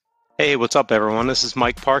Hey, what's up, everyone? This is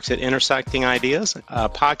Mike Parks at Intersecting Ideas, a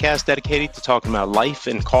podcast dedicated to talking about life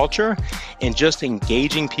and culture and just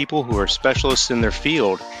engaging people who are specialists in their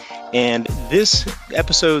field. And this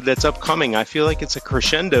episode that's upcoming, I feel like it's a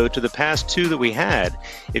crescendo to the past two that we had.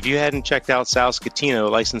 If you hadn't checked out Sal Scatino,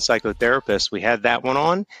 licensed psychotherapist, we had that one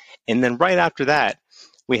on. And then right after that,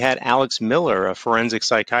 we had Alex Miller, a forensic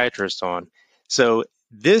psychiatrist, on. So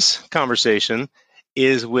this conversation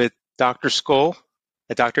is with Dr.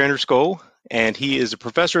 Andrew Skoll, and he is a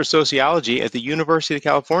professor of sociology at the University of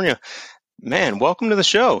California. Man, welcome to the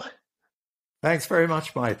show. Thanks very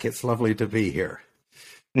much, Mike. It's lovely to be here.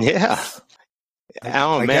 Yeah.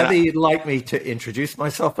 I gather you'd like me to introduce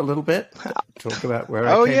myself a little bit, talk about where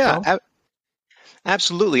I came from?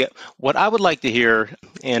 Absolutely. What I would like to hear,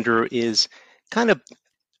 Andrew, is kind of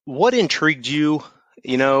what intrigued you,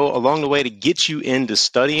 along the way to get you into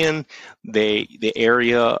studying the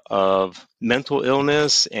area of mental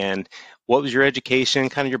illness, and what was your education,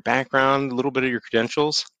 kind of your background, a little bit of your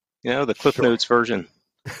credentials, the Cliff Notes version.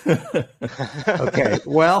 Okay.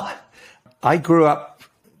 Well, I grew up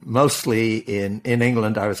mostly in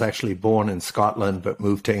England. I was actually born in Scotland, but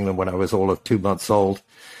moved to England when I was all of 2 months old.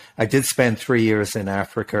 I did spend 3 years in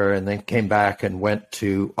Africa and then came back and went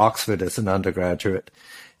to Oxford as an undergraduate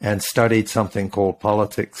and studied something called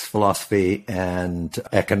politics, philosophy, and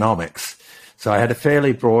economics. So I had a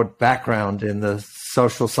fairly broad background in the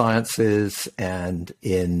social sciences and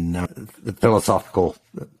in the philosophical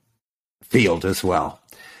field as well.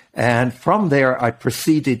 And from there, I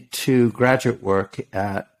proceeded to graduate work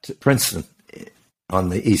at Princeton on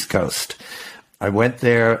the East Coast. I went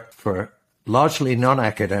there for largely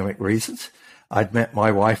non-academic reasons. I'd met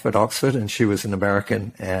my wife at Oxford, and she was an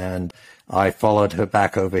American, and I followed her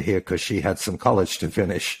back over here because she had some college to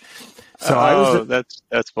finish. So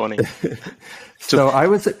that's funny. So I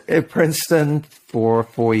was at Princeton for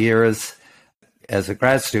 4 years as a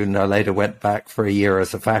grad student. I later went back for a year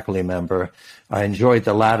as a faculty member. I enjoyed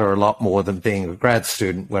the latter a lot more than being a grad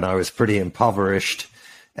student when I was pretty impoverished,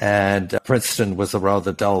 and Princeton was a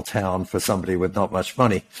rather dull town for somebody with not much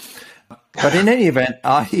money. But in any event,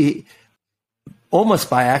 I almost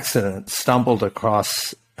by accident stumbled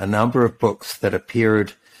across a number of books that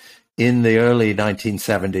appeared in the early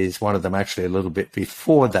 1970s, one of them actually a little bit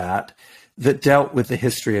before that dealt with the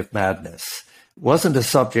history of madness. It wasn't a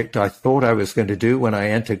subject I thought I was going to do when I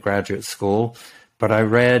entered graduate school, but I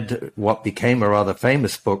read what became a rather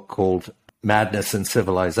famous book called Madness and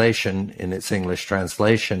Civilization in its English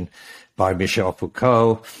translation by Michel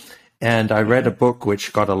Foucault. And I read a book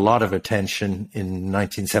which got a lot of attention in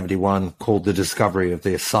 1971 called The Discovery of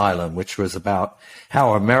the Asylum, which was about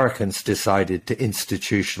how Americans decided to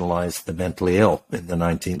institutionalize the mentally ill in the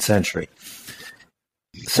 19th century.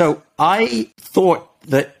 So I thought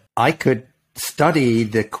that I could study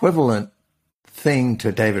the equivalent thing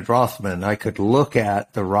to David Rothman. I could look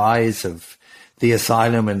at the rise of the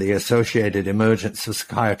asylum and the associated emergence of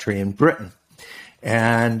psychiatry in Britain.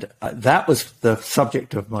 And that was the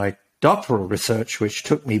subject of my doctoral research, which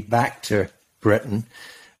took me back to Britain.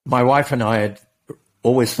 My wife and I had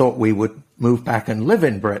always thought we would move back and live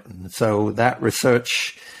in Britain. So that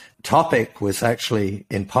research topic was actually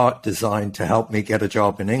in part designed to help me get a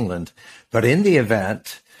job in England. But in the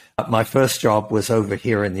event, my first job was over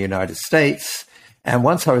here in the United States. And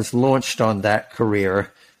once I was launched on that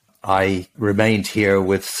career, I remained here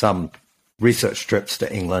with some research trips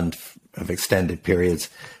to England of extended periods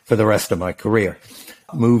for the rest of my career,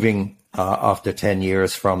 moving after 10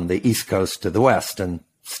 years from the East Coast to the West and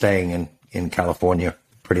staying in California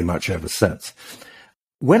pretty much ever since.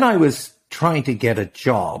 When I was trying to get a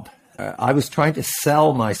job, I was trying to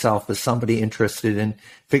sell myself as somebody interested in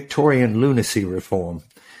Victorian lunacy reform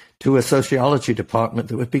to a sociology department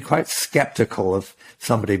that would be quite skeptical of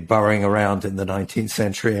somebody burrowing around in the 19th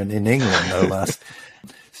century and in England, no less.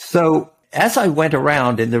 So as I went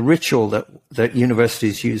around in the ritual that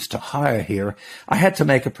universities use to hire here, I had to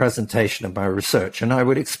make a presentation of my research. And I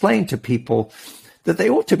would explain to people that they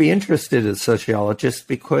ought to be interested as sociologists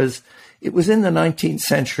because it was in the 19th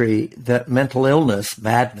century that mental illness,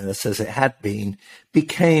 madness as it had been,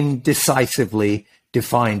 became decisively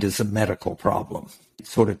defined as a medical problem. It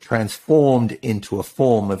sort of transformed into a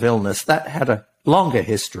form of illness that had a longer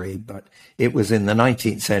history, but it was in the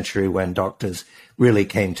 19th century when doctors really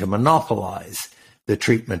came to monopolize the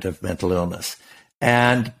treatment of mental illness.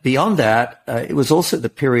 And beyond that, it was also the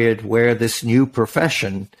period where this new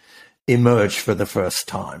profession emerged for the first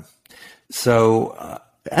time. So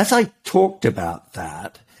as I talked about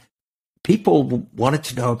that, people wanted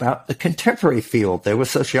to know about the contemporary field. They were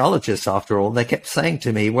sociologists, after all. They kept saying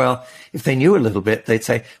to me, well, if they knew a little bit, they'd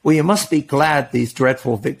say, well, you must be glad these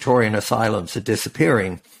dreadful Victorian asylums are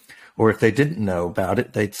disappearing. Or if they didn't know about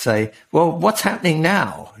it, they'd say, well, what's happening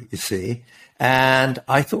now, you see? And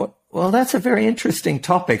I thought, well, that's a very interesting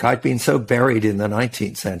topic. I'd been so buried in the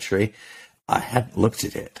 19th century, I hadn't looked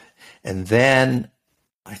at it. And then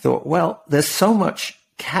I thought, well, there's so much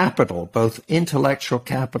capital, both intellectual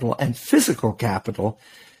capital and physical capital,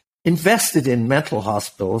 invested in mental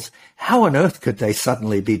hospitals. How on earth could they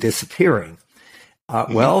suddenly be disappearing?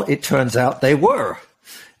 Well, it turns out they were.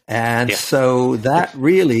 And so that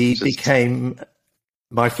really became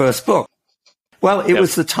my first book. Well, it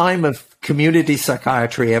was the time of community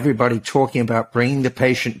psychiatry, everybody talking about bringing the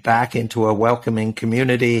patient back into a welcoming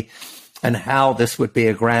community and how this would be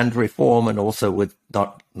a grand reform and also would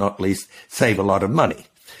not least save a lot of money.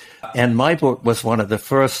 And my book was one of the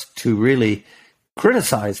first to really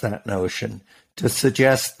criticize that notion, to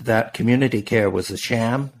suggest that community care was a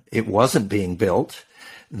sham, it wasn't being built,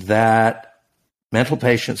 that mental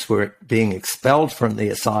patients were being expelled from the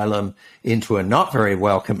asylum into a not very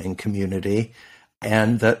welcoming community,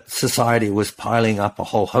 and that society was piling up a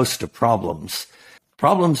whole host of problems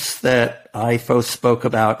that I first spoke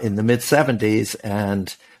about in the mid-'70s,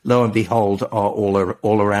 and lo and behold, are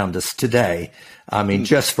all around us today. I mean,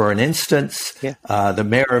 just for an instance, the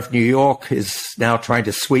mayor of New York is now trying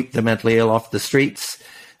to sweep the mentally ill off the streets.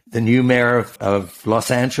 The new mayor of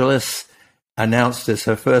Los Angeles announced as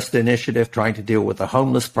her first initiative trying to deal with the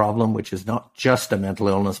homeless problem, which is not just a mental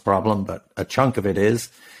illness problem, but a chunk of it is.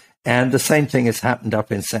 And the same thing has happened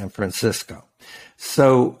up in San Francisco.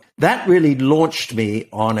 So that really launched me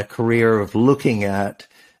on a career of looking at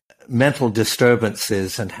mental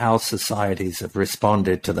disturbances and how societies have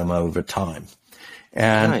responded to them over time.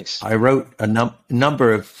 And I wrote a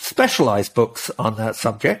number of specialized books on that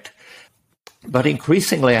subject, but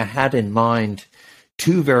increasingly I had in mind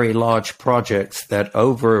two very large projects that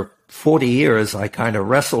over 40 years I kind of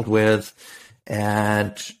wrestled with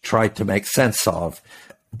and tried to make sense of.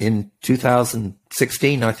 In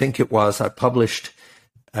 2016, I think it was, I published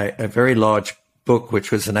a very large book, which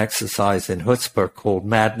was an exercise in chutzpah called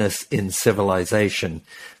Madness in Civilization,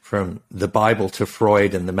 from the Bible to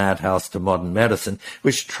Freud and the madhouse to modern medicine,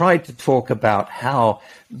 which tried to talk about how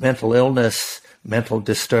mental illness, mental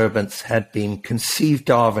disturbance had been conceived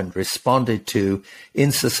of and responded to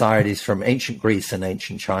in societies from ancient Greece and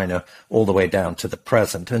ancient China all the way down to the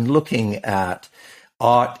present, and looking at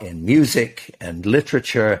art and music and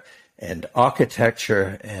literature and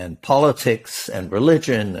architecture and politics and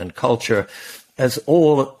religion and culture as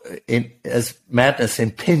madness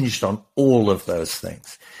impinged on all of those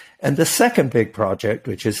things. And the second big project,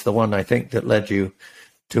 which is the one I think that led you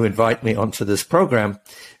to invite me onto this program,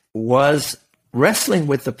 was wrestling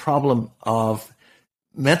with the problem of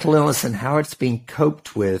mental illness and how it's being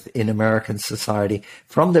coped with in American society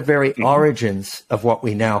from the very origins of what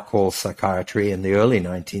we now call psychiatry in the early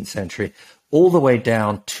 19th century, all the way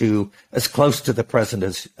down to as close to the present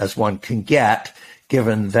as one can get,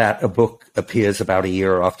 given that a book appears about a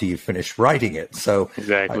year after you finish writing it. So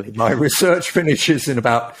my research finishes in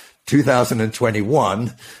about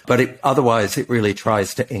 2021, but otherwise it really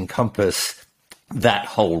tries to encompass that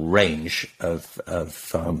whole range of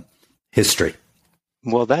history.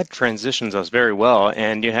 Well, that transitions us very well,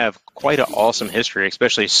 and you have quite an awesome history,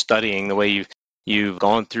 especially studying the way you've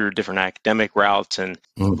gone through different academic routes and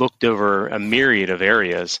looked over a myriad of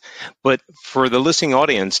areas. But for the listening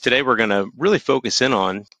audience, today we're going to really focus in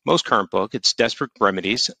on most current book. It's Desperate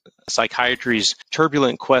Remedies, Psychiatry's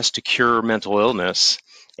Turbulent Quest to Cure Mental Illness.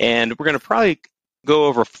 And we're going to probably go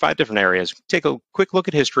over 5 different areas. Take a quick look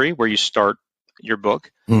at history, where you start your book.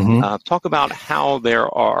 Talk about how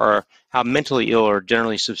mentally ill are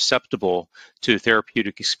generally susceptible to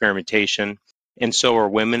therapeutic experimentation, and so are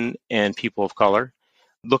women and people of color.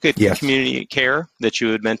 Look at community care that you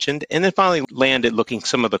had mentioned, and then finally land at looking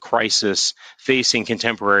some of the crisis facing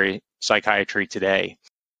contemporary psychiatry today.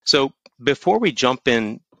 So before we jump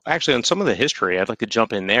in, actually on some of the history, I'd like to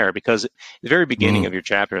jump in there, because at the very beginning of your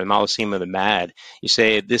chapter, the Malacima of the Mad, you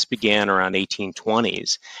say this began around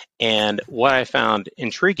 1820s. And what I found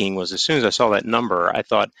intriguing was, as soon as I saw that number, I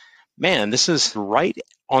thought, man, this is right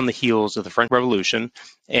on the heels of the French Revolution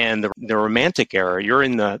and the Romantic era. You're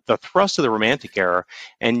in the thrust of the Romantic era,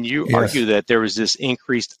 and you argue that there was this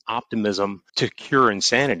increased optimism to cure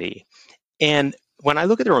insanity. And when I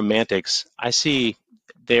look at the Romantics, I see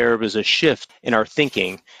there was a shift in our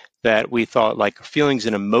thinking, that we thought like feelings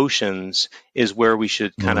and emotions is where we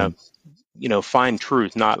should kind of find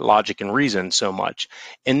truth, not logic and reason so much.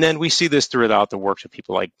 And then we see this throughout the works of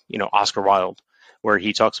people like, Oscar Wilde, where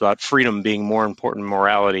he talks about freedom being more important than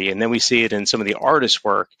morality. And then we see it in some of the artists'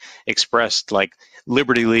 work expressed, like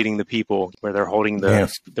liberty leading the people, where they're holding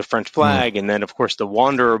the French flag. And then, of course, the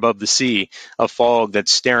wanderer above the sea, a fog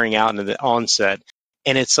that's staring out into the onset.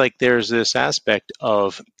 And it's like there's this aspect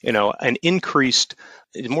of, an increased,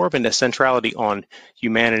 more of a centrality on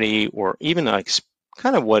humanity, or even like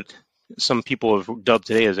kind of what some people have dubbed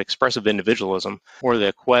today as expressive individualism, or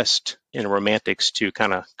the quest in romantics to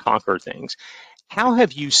kind of conquer things. How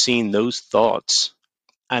have you seen those thoughts?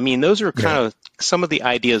 I mean, those are kind of some of the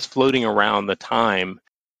ideas floating around the time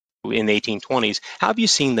in the 1820s. How have you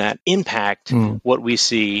seen that impact what we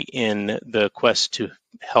see in the quest to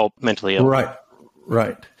help mentally ill?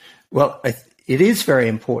 Right. Well, it is very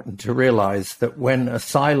important to realize that when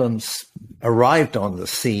asylums arrived on the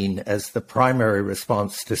scene as the primary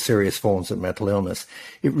response to serious forms of mental illness,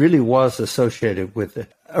 it really was associated with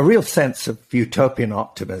a real sense of utopian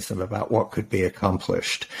optimism about what could be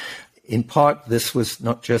accomplished. In part, this was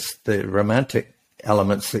not just the romantic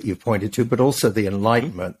elements that you pointed to, but also the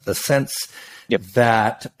Enlightenment, the sense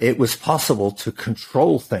that it was possible to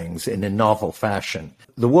control things in a novel fashion.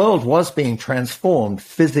 The world was being transformed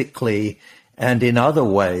physically and in other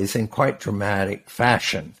ways in quite dramatic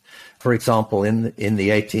fashion. For example, in the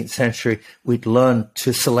 18th century, we'd learned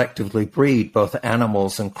to selectively breed both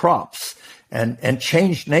animals and crops and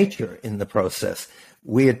change nature in the process.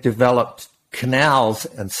 We had developed canals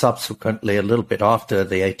and subsequently, a little bit after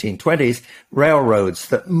the 1820s, railroads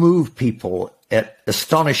that moved people at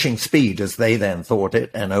astonishing speed, as they then thought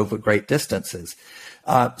it, and over great distances.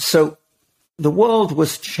 So the world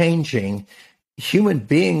was changing. Human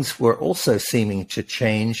beings were also seeming to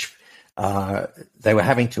change. They were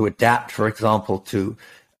having to adapt, for example, to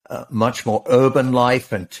much more urban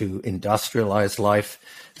life and to industrialized life.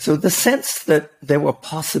 So the sense that there were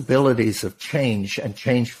possibilities of change and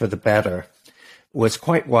change for the better was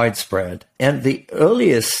quite widespread. And the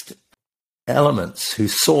earliest elements who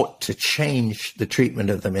sought to change the treatment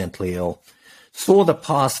of the mentally ill saw the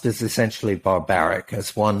past as essentially barbaric,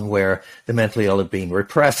 as one where the mentally ill had been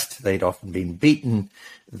repressed, they'd often been beaten,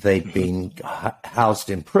 they'd been housed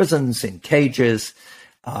in prisons, in cages.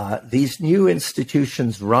 These new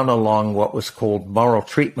institutions run along what was called moral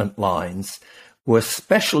treatment lines were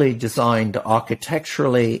specially designed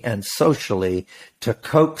architecturally and socially to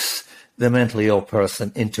coax the mentally ill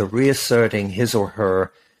person into reasserting his or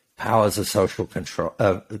her powers of social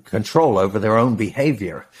control over their own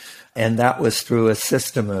behavior. And that was through a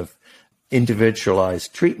system of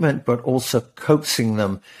individualized treatment, but also coaxing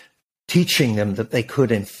them, teaching them that they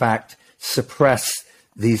could, in fact, suppress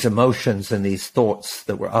these emotions and these thoughts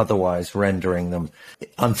that were otherwise rendering them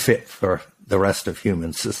unfit for the rest of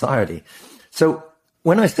human society. So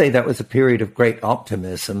when I say that was a period of great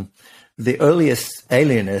optimism, the earliest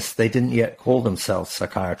alienists, they didn't yet call themselves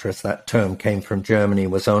psychiatrists. That term came from Germany,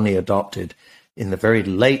 was only adopted in the very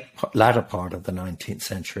latter part of the 19th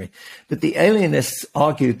century. But the alienists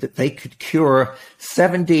argued that they could cure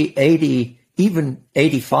 70, 80, even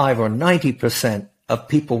 85 or 90% of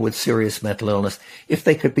people with serious mental illness if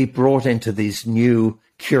they could be brought into these new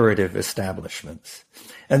curative establishments.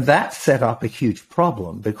 And that set up a huge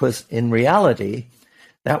problem because in reality,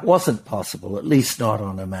 that wasn't possible, at least not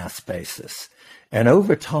on a mass basis. And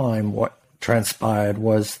over time, what transpired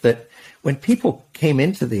was that when people came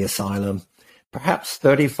into the asylum, perhaps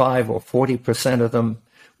 35 or 40% of them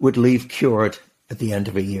would leave cured at the end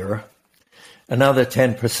of a year. Another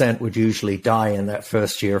 10% would usually die in that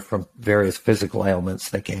first year from various physical ailments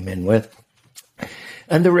they came in with.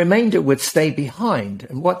 And the remainder would stay behind.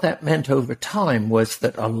 And what that meant over time was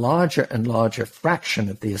that a larger and larger fraction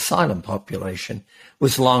of the asylum population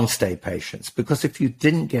was long-stay patients. Because if you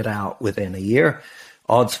didn't get out within a year,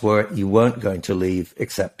 odds were you weren't going to leave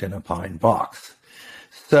except in a pine box.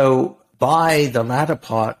 So by the latter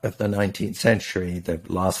part of the 19th century, the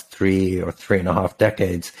last 3 or 3.5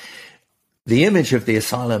 decades, the image of the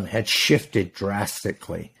asylum had shifted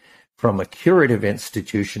drastically from a curative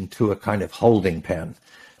institution to a kind of holding pen,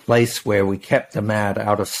 place where we kept the mad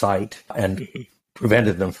out of sight and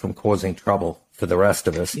prevented them from causing trouble for the rest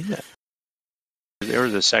of us. Yeah. There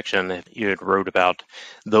was a section that you had wrote about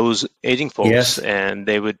those aging folks, Yes. and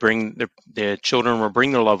they would bring their children would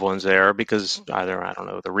bring their loved ones there because either, I don't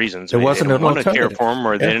know, the reasons. There Maybe wasn't they an didn't want to care alternative. for them,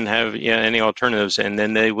 or they Yeah. didn't have any alternatives, and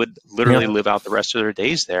then they would literally live out the rest of their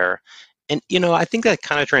days there. And, I think that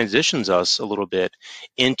kind of transitions us a little bit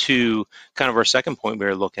into kind of our second point we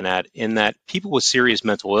were looking at, in that people with serious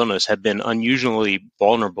mental illness have been unusually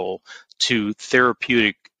vulnerable to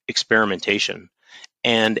therapeutic experimentation.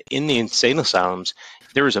 And in the insane asylums,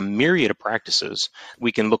 there is a myriad of practices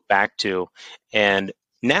we can look back to. And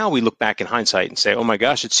now we look back in hindsight and say, oh my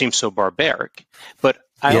gosh, it seems so barbaric. But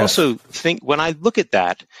I also think when I look at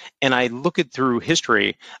that and I look at through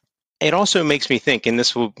history, it also makes me think, and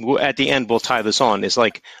this will, at the end, we'll tie this on, is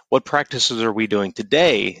like, what practices are we doing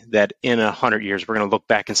today that in 100 years we're going to look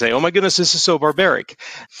back and say, oh my goodness, this is so barbaric.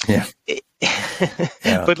 Yeah.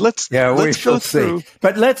 But let's we shall go through. See.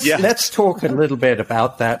 But let's talk a little bit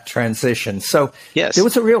about that transition. So there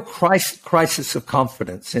was a real crisis of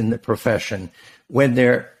confidence in the profession when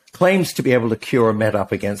their claims to be able to cure met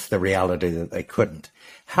up against the reality that they couldn't.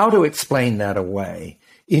 How to explain that away?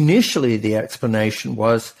 Initially, the explanation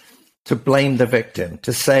was to blame the victim,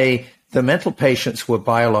 to say the mental patients were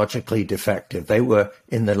biologically defective. They were,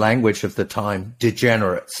 in the language of the time,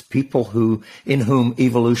 degenerates, people in whom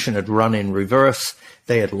evolution had run in reverse.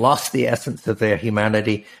 They had lost the essence of their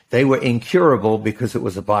humanity. They were incurable because it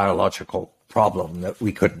was a biological problem that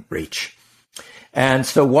we couldn't reach. And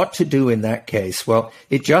so what to do in that case? Well,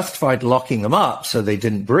 it justified locking them up so they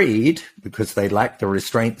didn't breed because they lacked the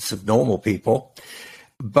restraints of normal people.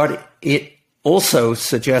 But it also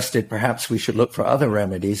suggested perhaps we should look for other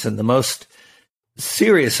remedies. And the most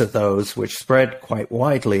serious of those, which spread quite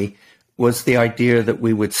widely, was the idea that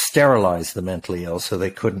we would sterilize the mentally ill so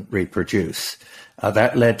they couldn't reproduce.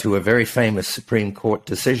 That led to a very famous Supreme Court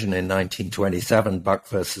decision in 1927, Buck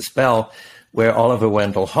versus Bell, where Oliver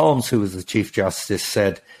Wendell Holmes, who was the Chief Justice,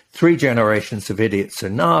 said 3 generations of idiots are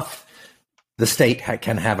enough. The state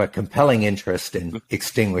can have a compelling interest in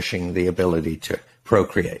extinguishing the ability to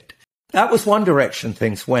procreate. That was one direction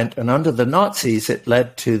things went, and under the Nazis, it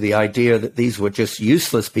led to the idea that these were just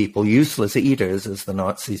useless people, useless eaters, as the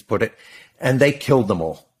Nazis put it, and they killed them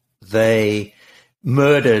all. They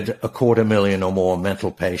murdered 250,000 or more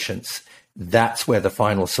mental patients. That's where the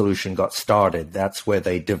final solution got started. That's where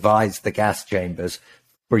they devised the gas chambers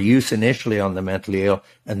for use initially on the mentally ill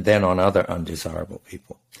and then on other undesirable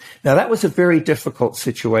people. Now, that was a very difficult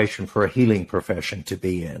situation for a healing profession to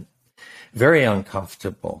be in. Very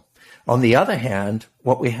uncomfortable. On the other hand,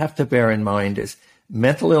 what we have to bear in mind is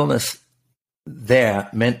mental illness there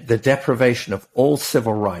meant the deprivation of all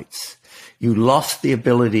civil rights. You lost the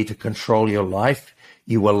ability to control your life.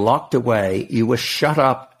 You were locked away. You were shut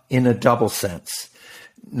up in a double sense.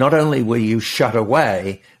 Not only were you shut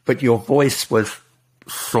away, but your voice was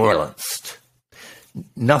silenced.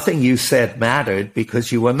 Nothing you said mattered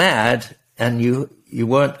because you were mad and you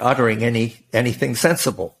weren't uttering anything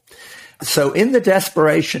sensible. So in the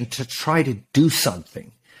desperation to try to do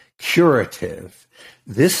something curative,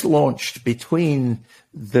 this launched between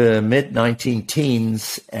the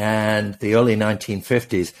mid-19-teens and the early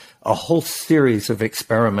 1950s a whole series of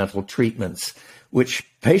experimental treatments which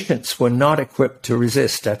patients were not equipped to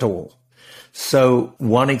resist at all. So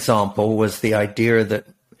one example was the idea that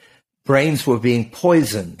brains were being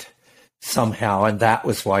poisoned somehow, and that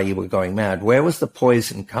was why you were going mad. Where was the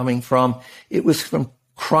poison coming from? It was from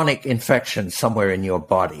chronic infection somewhere in your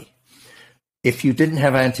body. If you didn't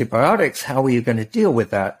have antibiotics, how were you going to deal with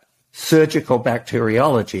that? Surgical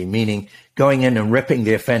bacteriology, meaning going in and ripping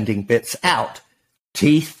the offending bits out.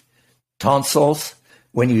 Teeth, tonsils.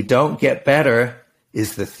 When you don't get better,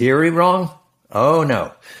 is the theory wrong? Oh,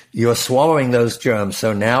 no. You're swallowing those germs.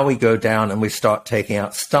 So now we go down and we start taking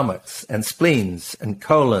out stomachs and spleens and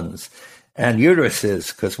colons and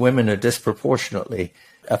uteruses, because women are disproportionately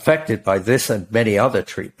affected by this and many other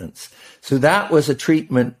treatments. So that was a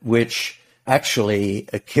treatment which actually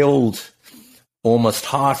killed almost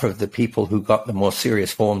half of the people who got the more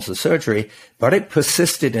serious forms of surgery, but it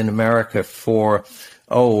persisted in America for,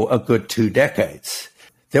 a good 2 decades.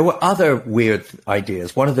 There were other weird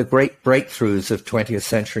ideas. One of the great breakthroughs of 20th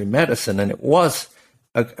century medicine, and it was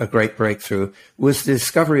a great breakthrough, was the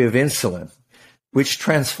discovery of insulin, which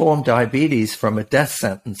transformed diabetes from a death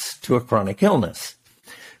sentence to a chronic illness.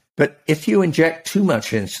 But if you inject too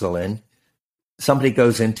much insulin, somebody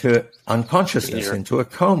goes into unconsciousness, into a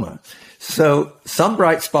coma. So some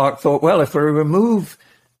bright spark thought, well, if we remove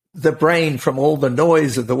the brain from all the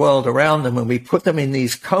noise of the world around them and we put them in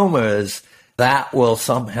these comas, that will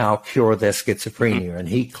somehow cure their schizophrenia. And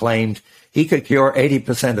he claimed he could cure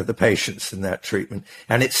 80% of the patients in that treatment.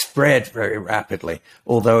 And it spread very rapidly,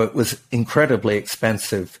 although it was incredibly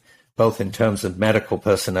expensive, both in terms of medical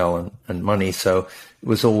personnel and money. So it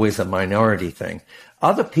was always a minority thing.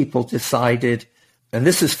 Other people decided, and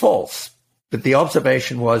this is false, but the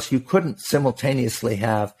observation was you couldn't simultaneously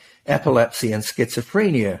have epilepsy and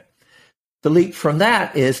schizophrenia. The leap from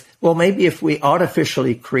that is, well, maybe if we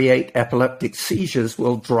artificially create epileptic seizures,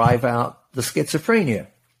 we'll drive out the schizophrenia.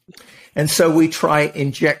 And so we try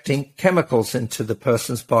injecting chemicals into the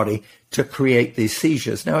person's body to create these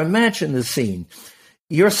seizures. Now imagine the scene.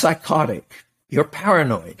 You're psychotic. You're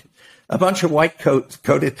paranoid. A bunch of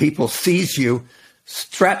white-coated people seize you,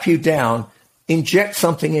 strap you down, inject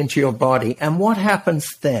something into your body. And what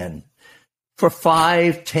happens then? For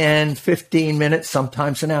 5, 10, 15 minutes,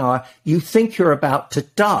 sometimes an hour, you think you're about to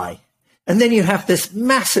die. And then you have this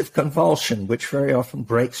massive convulsion, which very often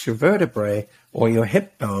breaks your vertebrae or your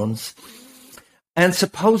hip bones. And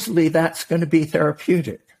supposedly that's going to be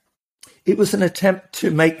therapeutic. It was an attempt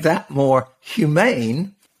to make that more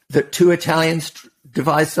humane that 2 Italians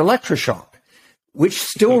devised electroshock, which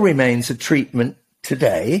still remains a treatment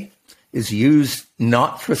today, is used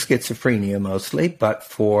not for schizophrenia mostly, but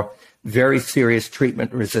for very serious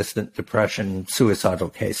treatment-resistant depression, suicidal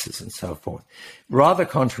cases, and so forth. Rather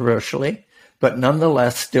controversially, but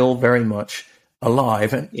nonetheless still very much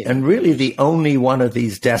alive, and really the only one of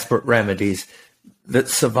these desperate remedies that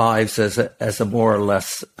survives as a more or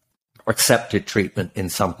less accepted treatment in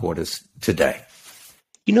some quarters today.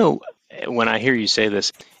 You know, when I hear you say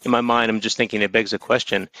this, in my mind, I'm just thinking it begs a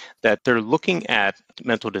question that they're looking at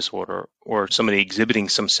mental disorder or somebody exhibiting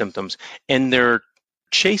some symptoms, and they're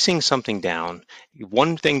chasing something down.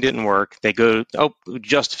 One thing didn't work. They go,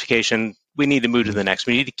 justification. We need to move to the next.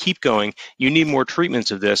 We need to keep going. You need more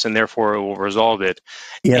treatments of this, and therefore it will resolve it.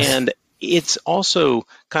 Yes. And it's also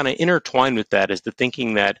kind of intertwined with that is the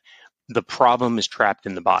thinking that the problem is trapped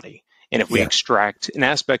in the body. And if we extract an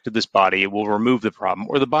aspect of this body, it will remove the problem,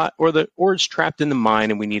 or it's trapped in the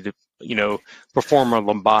mind, and we need to, perform a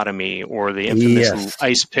lobotomy, or the infamous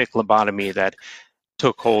ice pick lobotomy that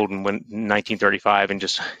took hold in 1935 and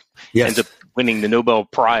just ends up winning the Nobel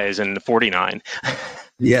Prize in '49.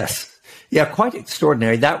 Yes. Yeah, quite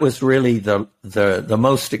extraordinary. That was really the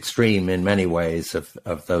most extreme in many ways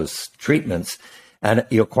of those treatments. And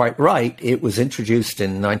you're quite right. It was introduced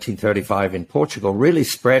in 1935 in Portugal, really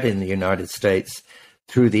spread in the United States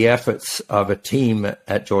through the efforts of a team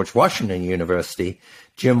at George Washington University,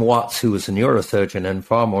 Jim Watts, who was a neurosurgeon, and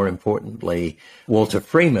far more importantly, Walter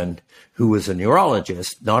Freeman, who was a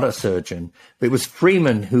neurologist, not a surgeon. But it was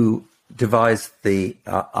Freeman who devised the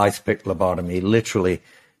ice pick lobotomy, literally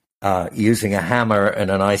using a hammer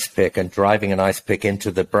and an ice pick and driving an ice pick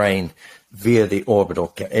into the brain via the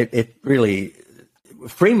orbital. It really...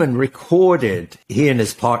 Freeman recorded he and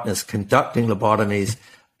his partners conducting lobotomies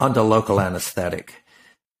under local anesthetic.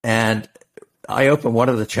 And I open one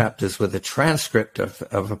of the chapters with a transcript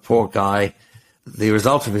of a poor guy. The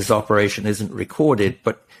result of his operation isn't recorded,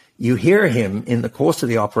 but you hear him in the course of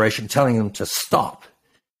the operation telling them to stop,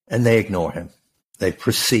 and they ignore him. They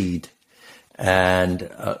proceed and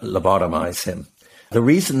lobotomize him. The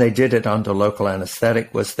reason they did it under local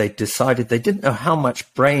anesthetic was they decided they didn't know how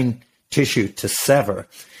much brain tissue to sever.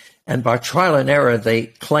 And by trial and error, they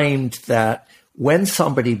claimed that when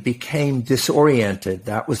somebody became disoriented,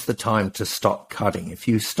 that was the time to stop cutting. If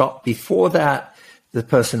you stopped before that, the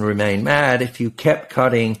person remained mad. If you kept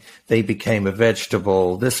cutting, they became a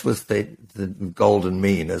vegetable. This was the golden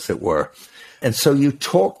mean, as it were. And so you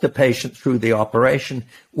talked the patient through the operation.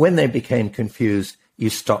 When they became confused, you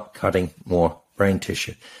stopped cutting more brain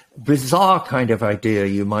tissue. Bizarre kind of idea,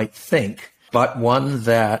 you might think, but one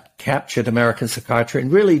that captured American psychiatry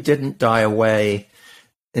and really didn't die away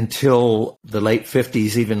until the late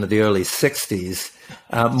 50s, even the early 60s.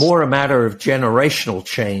 More a matter of generational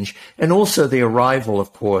change, and also the arrival,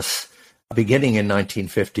 of course, beginning in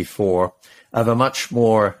 1954, of a much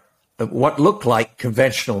more, what looked like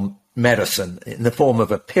conventional medicine in the form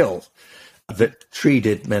of a pill that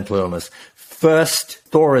treated mental illness. First,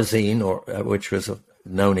 Thorazine, which was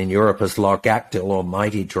known in Europe as Largactil, or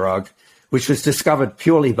mighty drug, which was discovered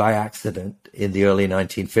purely by accident in the early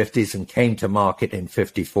 1950s and came to market in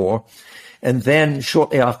 54. And then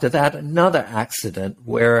shortly after that, another accident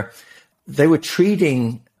where they were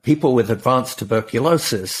treating people with advanced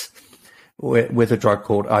tuberculosis with a drug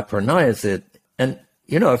called iproniazid. And,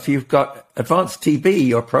 if you've got advanced TB,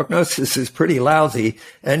 your prognosis is pretty lousy,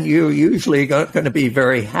 and you're usually not going to be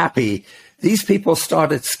very happy. These people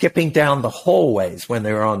started skipping down the hallways when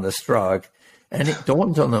they were on this drug. And it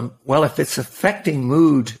dawned on them, well, if it's affecting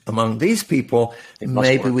mood among these people,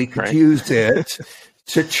 maybe we could use it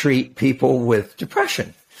to treat people with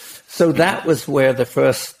depression. So that was where the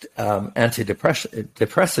first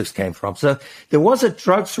antidepressives came from. So there was a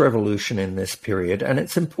drugs revolution in this period, and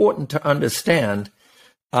it's important to understand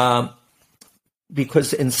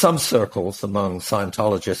because in some circles, among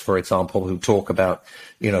Scientologists, for example, who talk about,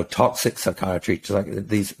 toxic psychiatry,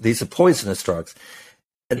 these are poisonous drugs.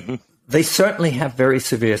 Mm-hmm. They certainly have very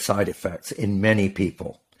severe side effects in many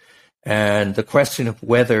people. And the question of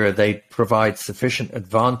whether they provide sufficient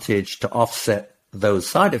advantage to offset those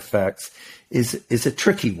side effects is a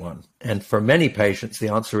tricky one. And for many patients, the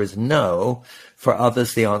answer is no. For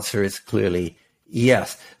others, the answer is clearly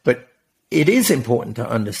yes. But it is important to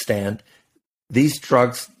understand these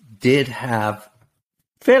drugs did have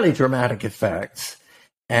fairly dramatic effects.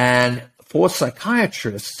 And for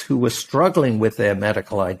psychiatrists who were struggling with their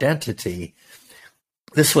medical identity,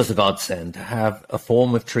 this was a godsend to have a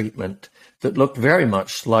form of treatment that looked very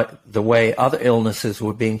much like the way other illnesses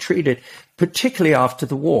were being treated, particularly after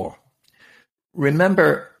the war.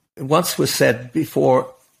 Remember, once was said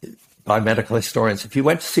before by medical historians, if you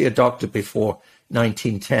went to see a doctor before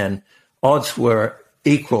 1910, odds were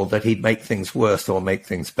equal that he'd make things worse or make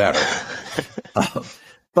things better.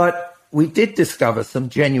 But we did discover some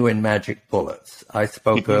genuine magic bullets. I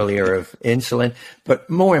spoke earlier of insulin, but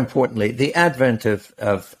more importantly, the advent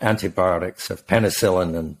of antibiotics, of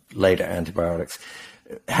penicillin and later antibiotics,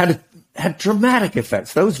 had dramatic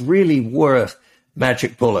effects. Those really were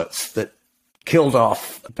magic bullets that killed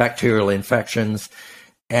off bacterial infections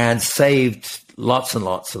and saved lots and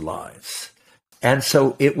lots of lives. And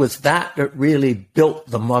so it was that really built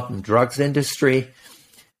the modern drugs industry.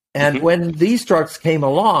 And when these drugs came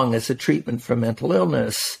along as a treatment for mental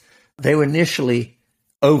illness, they were initially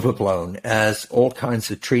overblown, as all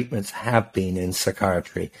kinds of treatments have been in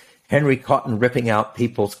psychiatry. Henry Cotton ripping out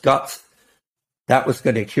people's guts, that was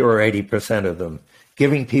going to cure 80% of them.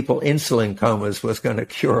 Giving people insulin comas was going to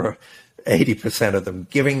cure 80% of them.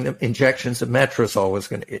 Giving them injections of Metrazole was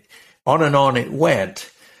going to... On and on it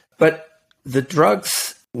went. But the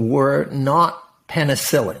drugs were not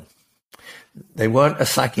penicillin. They weren't a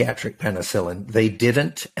psychiatric penicillin. They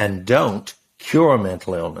didn't and don't cure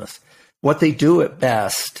mental illness. What they do at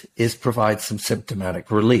best is provide some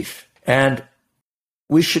symptomatic relief. And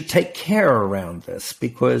we should take care around this,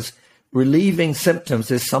 because relieving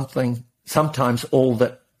symptoms is sometimes all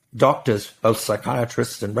that doctors, both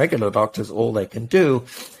psychiatrists and regular doctors, all they can do.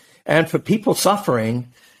 And for people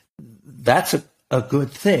suffering, that's a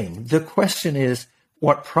good thing. The question is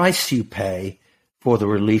what price you pay for the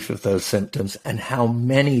relief of those symptoms, and how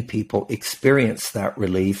many people experience that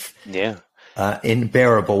relief in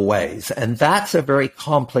bearable ways. And that's a very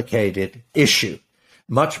complicated issue,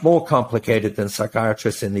 much more complicated than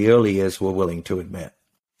psychiatrists in the early years were willing to admit.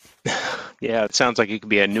 Yeah, it sounds like it could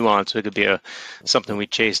be a nuance. It could be something we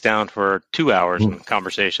chase down for 2 hours in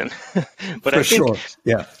conversation. But for sure,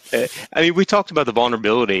 yeah. I mean, we talked about the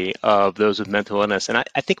vulnerability of those with mental illness, and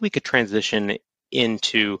I think we could transition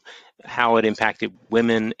into how it impacted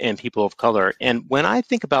women and people of color. And when I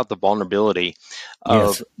think about the vulnerability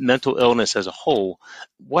of mental illness as a whole,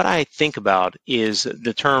 what I think about is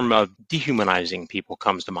the term of dehumanizing people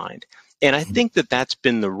comes to mind. And I think that that's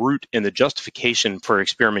been the root and the justification for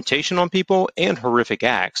experimentation on people and horrific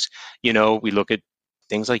acts. You know, we look at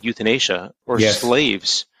things like euthanasia or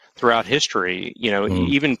slaves throughout history. You know,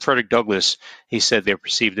 even Frederick Douglass, he said they're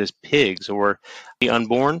perceived as pigs, or the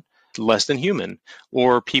unborn, less than human,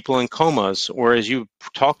 or people in comas, or as you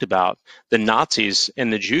talked about, the Nazis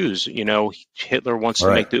and the Jews. You know, Hitler wants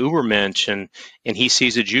to make the Übermensch, and he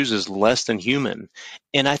sees the Jews as less than human.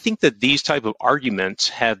 And I think that these type of arguments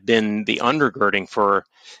have been the undergirding for,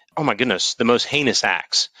 oh my goodness, the most heinous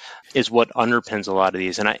acts is what underpins a lot of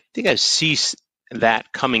these. And I think I see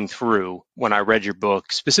that coming through when I read your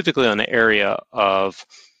book, specifically on the area of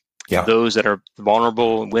those that are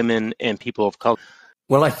vulnerable, women and people of color.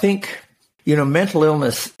 Well, I think, mental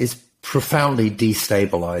illness is profoundly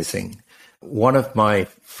destabilizing. One of my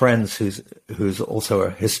friends, who's also a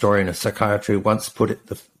historian of psychiatry, once put it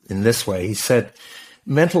in this way. He said,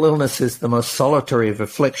 mental illness is the most solitary of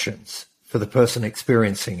afflictions for the person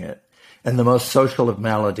experiencing it, and the most social of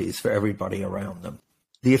maladies for everybody around them.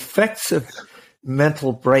 The effects of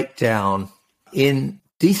mental breakdown in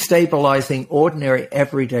destabilizing ordinary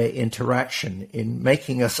everyday interaction, in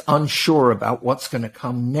making us unsure about what's going to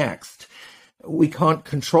come next. We can't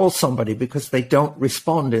control somebody because they don't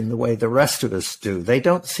respond in the way the rest of us do. They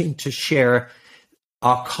don't seem to share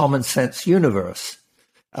our common sense universe.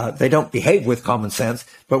 They don't behave with common sense,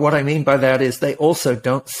 but what I mean by that is they also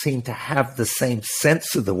don't seem to have the same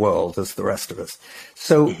sense of the world as the rest of us.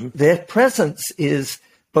 So their presence is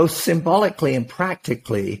both symbolically and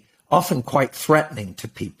practically often quite threatening to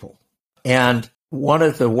people. And one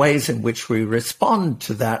of the ways in which we respond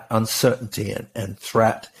to that uncertainty and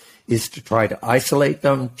threat is to try to isolate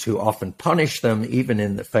them, to often punish them, even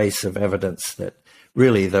in the face of evidence that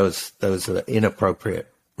really those are inappropriate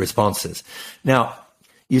responses. Now,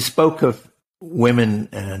 you spoke of women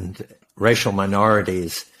and racial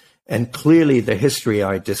minorities, and clearly the history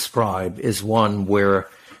I describe is one where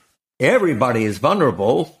everybody is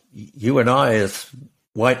vulnerable. You and I, as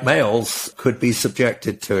white males, could be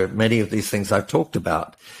subjected to many of these things I've talked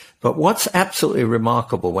about. But what's absolutely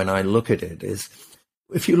remarkable when I look at it is,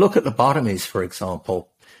 if you look at lobotomies, for example,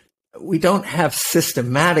 we don't have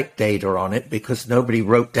systematic data on it because nobody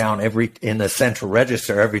wrote down in a central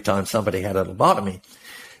register every time somebody had a lobotomy.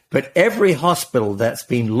 But every hospital that's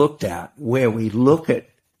been looked at, where we look at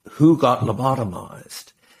who got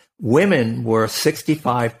lobotomized, women were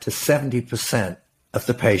 65 to 70% of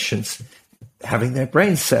the patients having their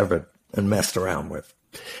brains severed and messed around with.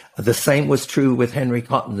 The same was true with Henry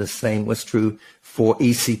Cotton. The same was true for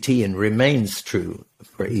ECT and remains true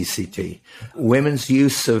for ECT. Women's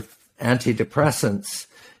use of antidepressants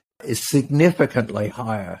is significantly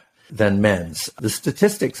higher than men's. The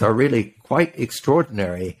statistics are really quite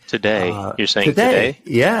extraordinary. Today, you're saying today?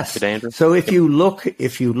 Yes. Today, Andrew? So if you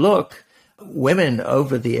look, women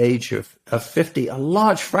over the age of 50, a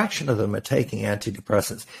large fraction of them are taking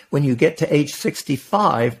antidepressants. When you get to age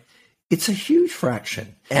 65, it's a huge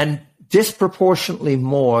fraction, and disproportionately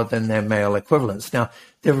more than their male equivalents. Now,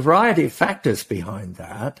 there are a variety of factors behind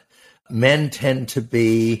that. Men tend to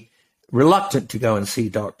be reluctant to go and see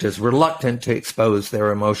doctors, reluctant to expose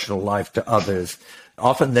their emotional life to others.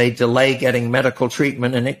 Often they delay getting medical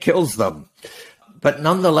treatment and it kills them. But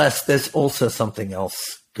nonetheless, there's also something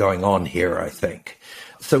else going on here, I think.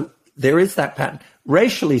 So there is that pattern.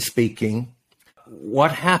 Racially speaking,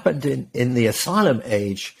 what happened in the asylum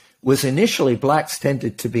age was initially blacks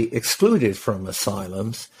tended to be excluded from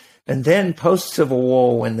asylums. And then post-Civil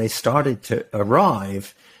War, when they started to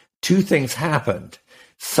arrive, two things happened.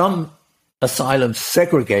 Some asylums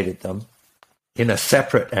segregated them in a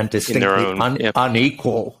separate and distinctly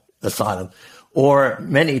unequal asylum, or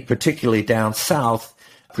many, particularly down south,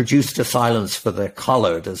 produced asylums for the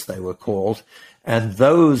colored, as they were called, and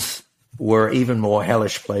those were even more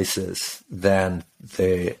hellish places than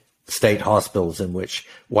the state hospitals in which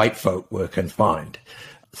white folk were confined.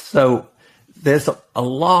 So there's a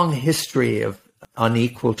long history of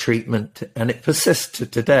unequal treatment, and it persists to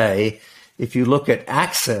today. If you look at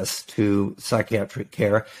access to psychiatric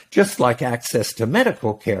care, just like access to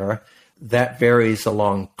medical care, that varies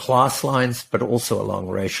along class lines, but also along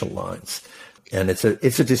racial lines. And it's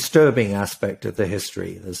a disturbing aspect of the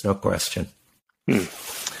history. There's no question.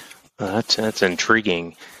 That's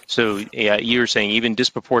intriguing. So yeah, you were saying even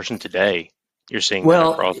disproportion today, you're seeing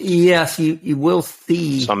well, that across. Yes, you will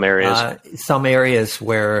see some areas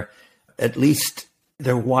where at least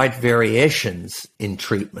there are wide variations in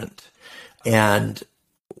treatment. And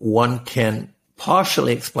one can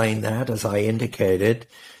partially explain that, as I indicated,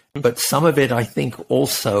 but some of it, I think,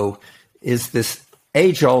 also is this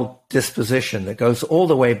age-old disposition that goes all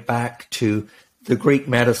the way back to the Greek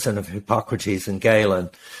medicine of Hippocrates and Galen,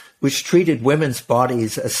 which treated women's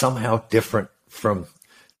bodies as somehow different from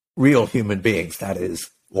real human beings, that is,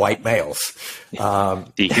 white males.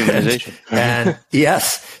 Dehumanization. And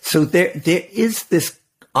yes, so there is this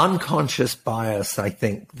unconscious bias, I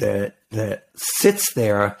think, that sits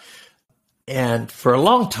there and for a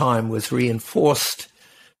long time was reinforced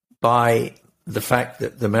by the fact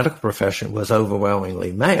that the medical profession was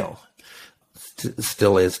overwhelmingly male.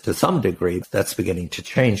 Still is to some degree. That's beginning to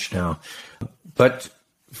change now. But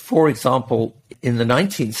for example, in the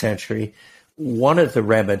 19th century, one of the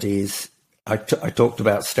remedies, I talked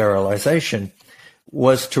about sterilization,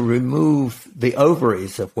 was to remove the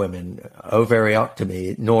ovaries of women.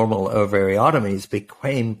 Ovariotomy, normal ovariotomies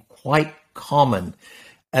became quite common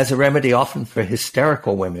as a remedy often for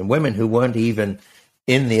hysterical women who weren't even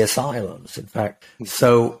in the asylums, in fact.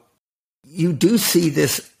 So you do see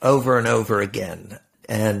this over and over again.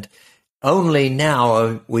 And only now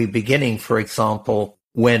are we beginning, for example,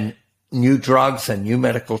 when new drugs and new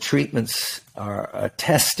medical treatments are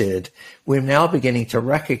tested, we're now beginning to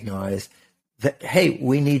recognize that, hey,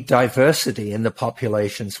 we need diversity in the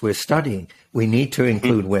populations we're studying. We need to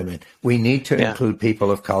include women. We need to include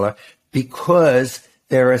people of color, because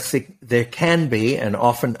there can be and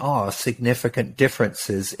often are significant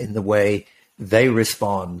differences in the way they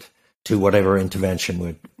respond to whatever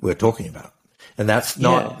intervention we're talking about. And that's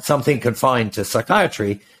not something confined to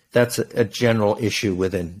psychiatry. That's a general issue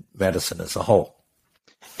within medicine as a whole.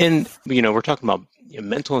 And, we're talking about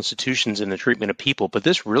mental institutions and the treatment of people, but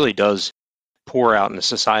this really does pour out into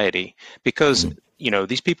society because,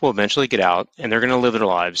 these people eventually get out and they're going to live their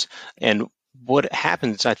lives. And what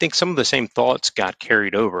happens, I think some of the same thoughts got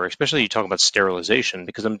carried over, especially you talk about sterilization,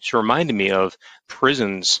 because it's reminding me of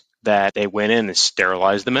prisons that they went in and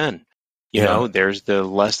sterilized the men. You know, there's the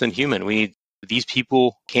less than human. These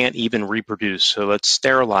people can't even reproduce, so let's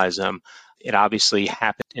sterilize them. It obviously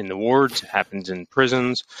happened in the wards, it happens in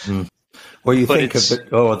prisons. Well, you think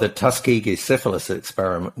of the Tuskegee syphilis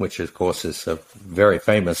experiment, which of course is a very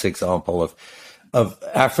famous example of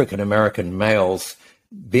African-American males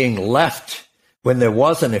being left when there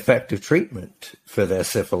was an effective treatment for their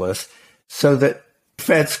syphilis so that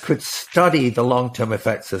feds could study the long-term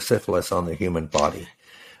effects of syphilis on the human body.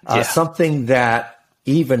 Something that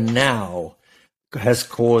even now has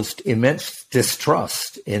caused immense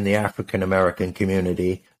distrust in the African-American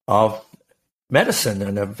community of medicine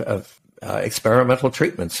and of experimental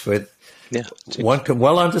treatments. One can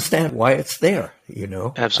well understand why it's there,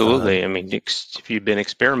 Absolutely. I mean, if you've been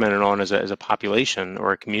experimented on as a population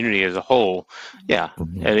or a community as a whole, and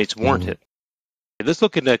it's warranted. Let's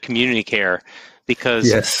look at community care,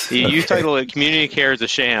 because you title it Community Care is a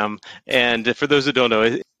Sham. And for those that don't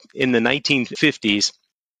know, in the 1950s,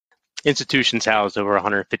 institutions housed over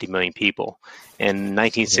 150 million people. In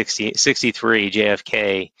 1963,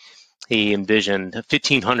 JFK, he envisioned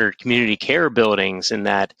 1,500 community care buildings in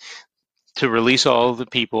that to release all of the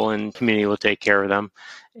people and community will take care of them.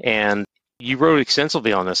 And you wrote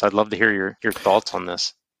extensively on this. I'd love to hear your thoughts on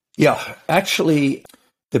this. Yeah, actually,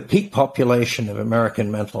 the peak population of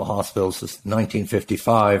American mental hospitals is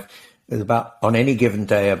 1955. About, on any given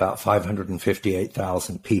day, about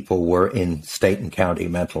 558,000 people were in state and county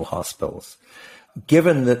mental hospitals.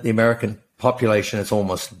 Given that the American population has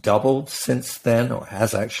almost doubled since then, or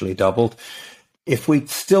has actually doubled, if we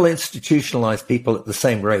still institutionalize people at the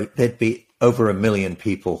same rate, there'd be over 1 million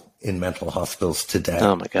people in mental hospitals today.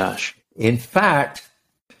 Oh my gosh. In fact,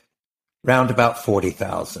 round about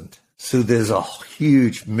 40,000. So there's a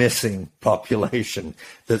huge missing population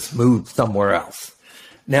that's moved somewhere else.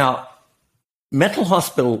 Now, mental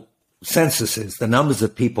hospital censuses, the numbers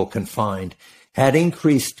of people confined, had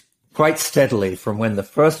increased quite steadily from when the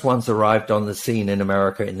first ones arrived on the scene in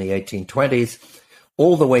America in the 1820s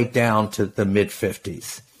all the way down to the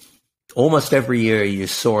mid-50s. Almost every year you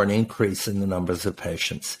saw an increase in the numbers of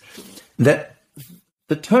patients. That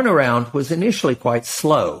the turnaround was initially quite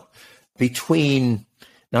slow. Between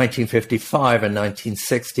 1955 and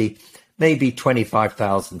 1960, maybe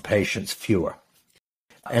 25,000 patients fewer.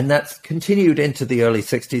 And that's continued into the early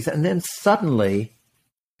 60s. And then suddenly,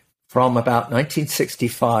 from about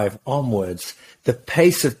 1965 onwards, the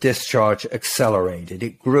pace of discharge accelerated.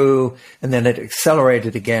 It grew, and then it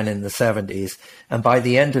accelerated again in the 70s. And by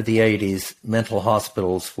the end of the 80s, mental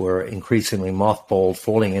hospitals were increasingly mothballed,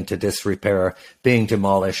 falling into disrepair, being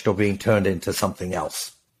demolished, or being turned into something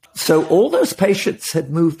else. So all those patients had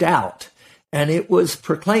moved out, and it was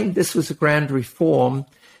proclaimed this was a grand reform.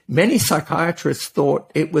 Many psychiatrists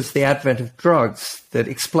thought it was the advent of drugs that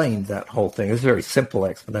explained that whole thing. It was a very simple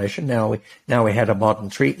explanation. Now we had a modern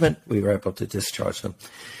treatment. We were able to discharge them.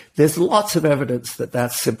 There's lots of evidence that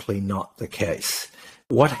that's simply not the case.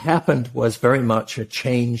 What happened was very much a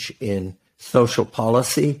change in social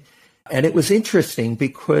policy. And it was interesting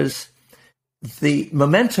because the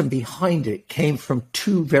momentum behind it came from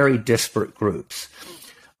two very disparate groups.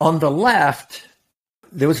 On the left,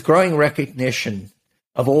 there was growing recognition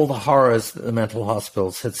of all the horrors that the mental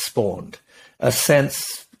hospitals had spawned, a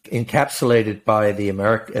sense encapsulated by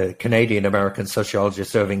the Canadian-American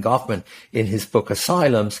sociologist Irving Goffman in his book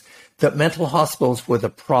Asylums, that mental hospitals were the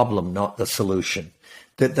problem, not the solution,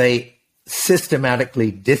 that they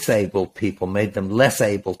systematically disabled people, made them less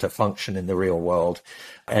able to function in the real world,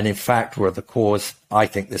 and in fact were the cause. I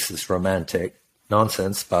think this is romantic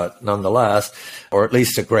nonsense, but nonetheless, or at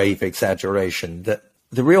least a grave exaggeration, that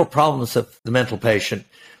the real problems of the mental patient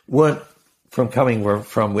weren't coming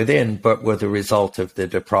from within, but were the result of the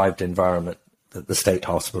deprived environment that the state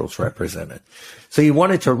hospitals represented. So you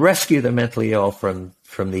wanted to rescue the mentally ill from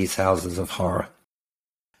these houses of horror.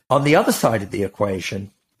 On the other side of the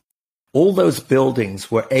equation, all those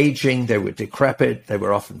buildings were aging, they were decrepit, they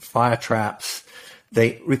were often fire traps,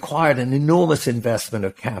 they required an enormous investment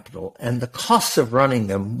of capital, and the costs of running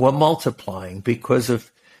them were multiplying because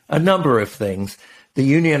of a number of things. The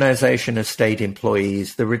unionization of state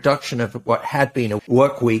employees, the reduction of what had been a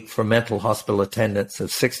work week for mental hospital attendants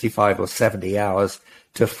of 65 or 70 hours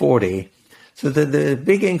to 40. So the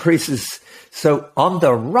big increases. So on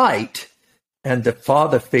the right, and the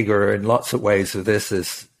father figure in lots of ways of this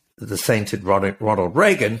is the sainted Ronald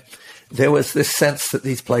Reagan, there was this sense that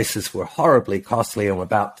these places were horribly costly and were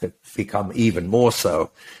about to become even more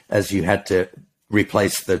so as you had to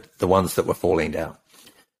replace the ones that were falling down.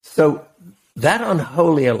 So that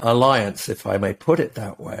unholy alliance, if I may put it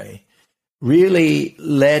that way, really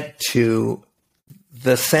led to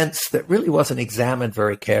the sense that really wasn't examined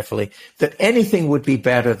very carefully, that anything would be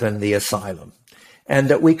better than the asylum, and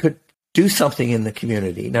that we could do something in the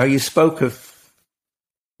community. Now, you spoke of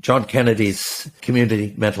John Kennedy's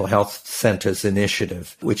Community Mental Health Centers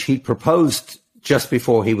initiative, which he proposed just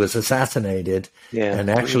before he was assassinated and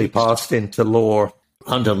actually passed into law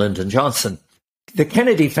under Lyndon Johnson. The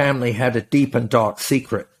Kennedy family had a deep and dark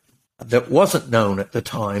secret that wasn't known at the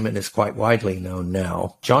time and is quite widely known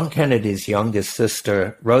now. John Kennedy's youngest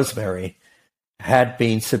sister, Rosemary, had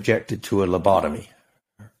been subjected to a lobotomy.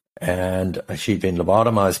 And she'd been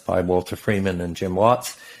lobotomized by Walter Freeman and Jim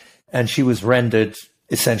Watts, and she was rendered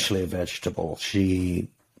essentially a vegetable. She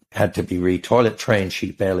had to be re-toilet trained.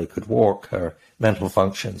 She barely could walk. Her mental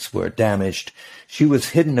functions were damaged. She was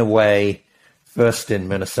hidden away, first in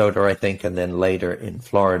Minnesota, I think, and then later in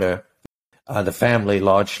Florida. The family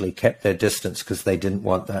largely kept their distance because they didn't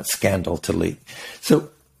want that scandal to leak. So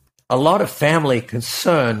a lot of family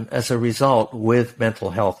concern as a result with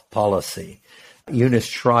mental health policy. Eunice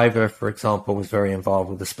Shriver, for example, was very involved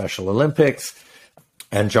with the Special Olympics,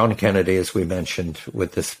 and John Kennedy, as we mentioned,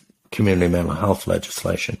 with this community mental health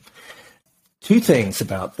legislation. Two things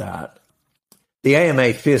about that. The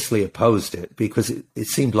AMA fiercely opposed it because it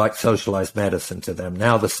seemed like socialized medicine to them.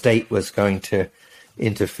 Now the state was going to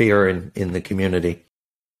interfere in the community.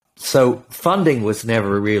 So funding was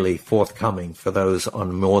never really forthcoming for those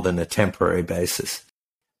on more than a temporary basis.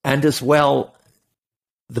 And as well,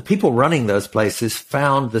 the people running those places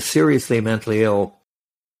found the seriously mentally ill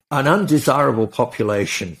an undesirable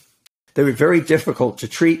population. They were very difficult to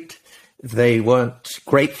treat. They weren't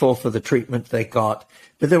grateful for the treatment they got.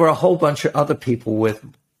 But there were a whole bunch of other people with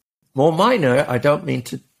more minor, I don't mean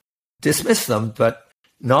to dismiss them, but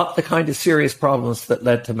not the kind of serious problems that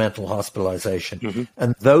led to mental hospitalization. Mm-hmm.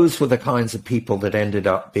 And those were the kinds of people that ended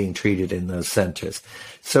up being treated in those centers.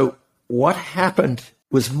 So what happened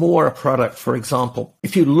was more a product, for example,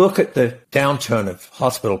 if you look at the downturn of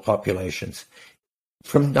hospital populations,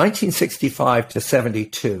 from 1965 to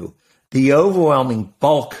 72, the overwhelming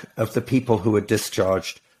bulk of the people who were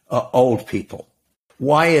discharged are old people.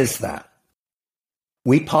 Why is that?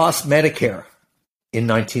 We passed Medicare in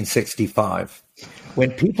 1965.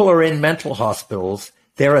 When people are in mental hospitals,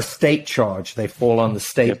 they're a state charge. They fall on the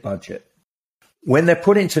state budget. When they're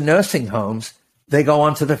put into nursing homes, they go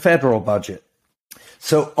onto the federal budget.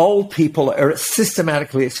 So old people are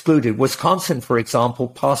systematically excluded. Wisconsin, for example,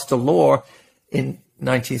 passed a law in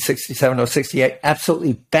 1967 or 68,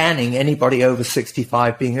 absolutely banning anybody over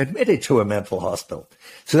 65 being admitted to a mental hospital.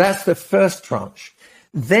 So that's the first tranche.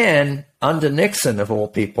 Then, under Nixon, of all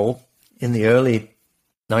people, in the early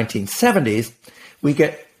 1970s, we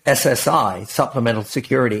get SSI, Supplemental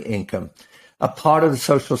Security Income, a part of the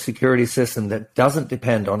Social Security system that doesn't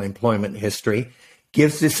depend on employment history,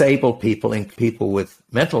 gives disabled people and people with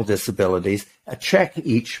mental disabilities a check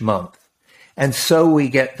each month. And so we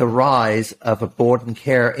get the rise of a board and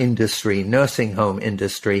care industry, nursing home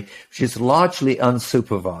industry, which is largely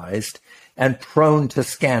unsupervised and prone to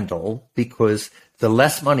scandal because the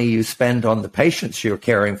less money you spend on the patients you're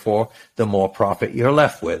caring for, the more profit you're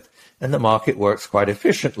left with. And the market works quite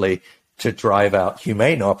efficiently to drive out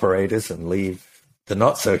humane operators and leave the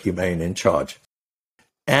not so humane in charge.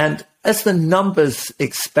 And as the numbers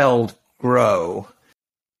expelled grow,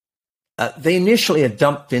 they initially are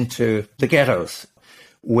dumped into the ghettos,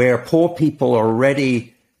 where poor people are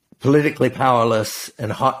already politically powerless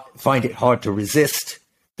and find it hard to resist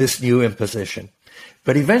this new imposition.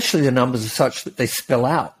 But eventually the numbers are such that they spill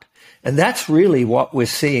out. And that's really what we're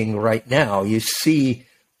seeing right now. You see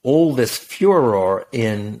all this furor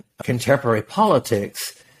in contemporary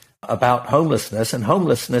politics about homelessness, and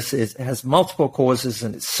homelessness has multiple causes,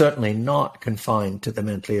 and it's certainly not confined to the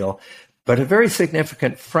mentally ill. But a very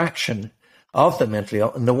significant fraction of the mentally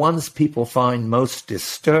ill, and the ones people find most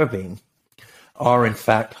disturbing, are in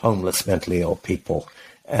fact homeless mentally ill people.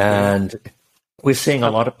 And we're seeing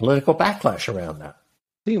a lot of political backlash around that.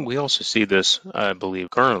 We also see this, I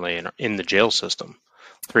believe, currently in the jail system.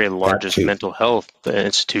 Three of the largest mental health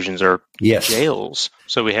institutions are jails.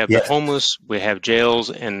 So we have the homeless, we have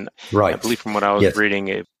jails, and I believe from what I was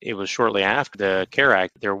reading, it was shortly after the CARE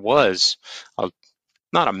Act, there was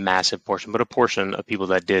not a massive portion, but a portion of people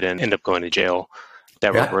that did end up going to jail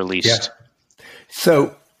that were released. Yeah.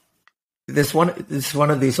 So this is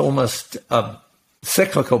one of these almost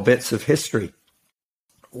cyclical bits of history.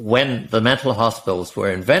 When the mental hospitals were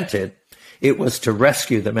invented, it was to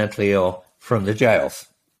rescue the mentally ill from the jails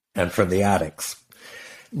and from the addicts.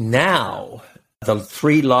 Now, the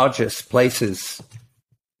three largest places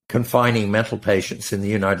confining mental patients in the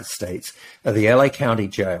United States are the LA County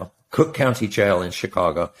Jail, Cook County Jail in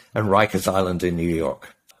Chicago, and Rikers Island in New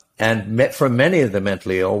York. And for many of the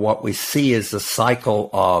mentally ill, what we see is a cycle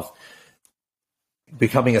of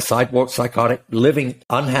becoming a sidewalk psychotic, living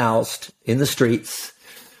unhoused in the streets,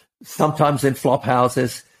 sometimes in flop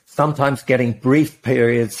houses, sometimes getting brief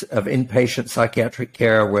periods of inpatient psychiatric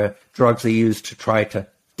care where drugs are used to try to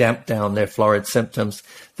damp down their florid symptoms.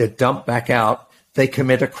 They're dumped back out. They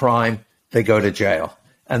commit a crime. They go to jail.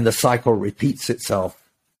 And the cycle repeats itself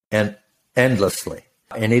and endlessly.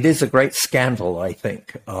 And it is a great scandal, I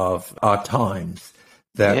think, of our times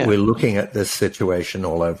that we're looking at this situation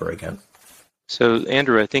all over again. So,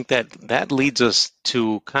 Andrew, I think that leads us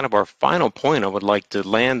to kind of our final point. I would like to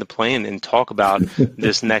land the plane and talk about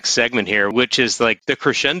this next segment here, which is like the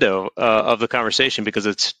crescendo of the conversation, because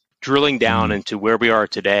it's drilling down into where we are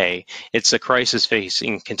today. It's a crisis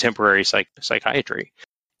facing contemporary psychiatry.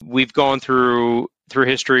 We've gone through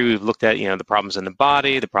history. We've looked at, the problems in the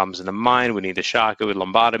body, the problems in the mind. We need the shock with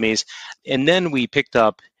lobotomies. And then we picked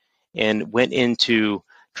up and went into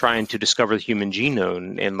trying to discover the human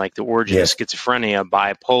genome and like the origin of schizophrenia,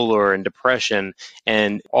 bipolar, and depression,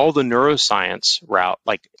 and all the neuroscience route.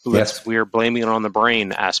 Like we're blaming it on the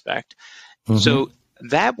brain aspect. So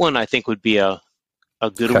that one I think would be a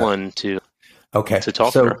good one to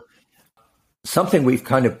talk through. Something we've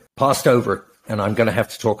kind of passed over, and I'm going to have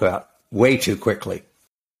to talk about way too quickly.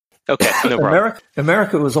 Okay, no problem.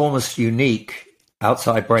 America was almost unique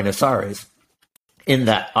outside Buenos Aires in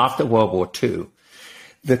that after World War II,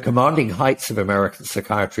 the commanding heights of American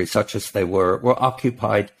psychiatry, such as they were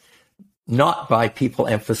occupied not by people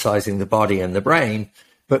emphasizing the body and the brain,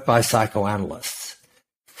 but by psychoanalysts.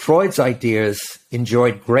 Freud's ideas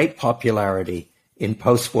enjoyed great popularity in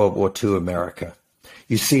post-World War II America.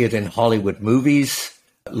 You see it in Hollywood movies.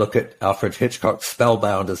 Look at Alfred Hitchcock's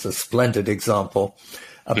Spellbound as a splendid example,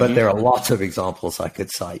 but there are lots of examples I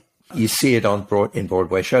could cite. You see it in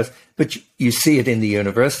Broadway shows, but you see it in the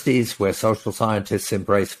universities where social scientists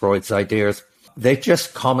embrace Freud's ideas. They're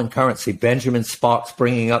just common currency. Benjamin Sparks'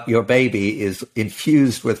 Bringing Up Your Baby is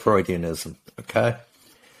infused with Freudianism, okay?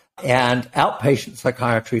 And outpatient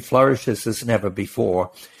psychiatry flourishes as never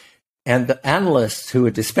before. And the analysts who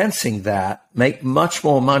are dispensing that make much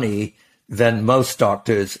more money than most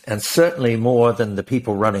doctors, and certainly more than the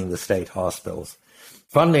people running the state hospitals.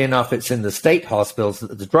 Funnily enough, it's in the state hospitals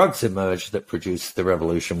that the drugs emerge that produce the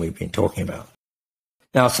revolution we've been talking about.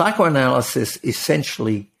 Now, psychoanalysis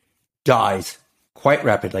essentially dies quite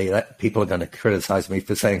rapidly. People are going to criticize me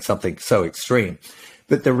for saying something so extreme.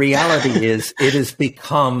 But the reality is it has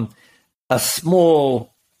become a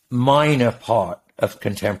small, minor part of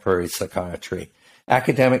contemporary psychiatry.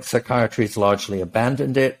 Academic psychiatry has largely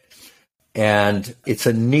abandoned it, and it's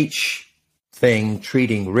a niche thing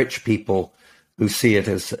treating rich people who see it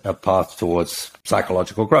as a path towards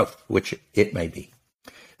psychological growth, which it may be.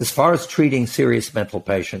 As far as treating serious mental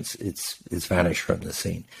patients, it's vanished from the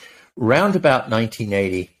scene. Round about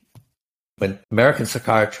 1980, when American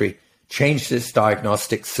psychiatry changed its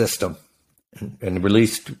diagnostic system and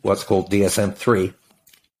released what's called DSM-3,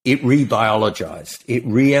 it rebiologized, it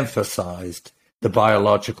re-emphasized the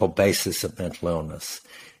biological basis of mental illness.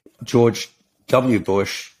 George W.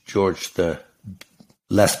 Bush, George the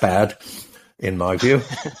less bad, in my view,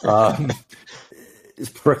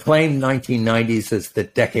 proclaimed 1990s as the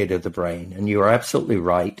decade of the brain. And you are absolutely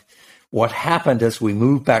right. What happened as we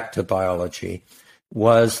moved back to biology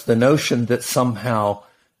was the notion that somehow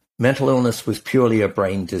mental illness was purely a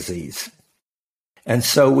brain disease. And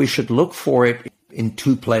so we should look for it in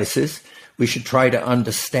two places. We should try to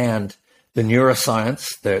understand the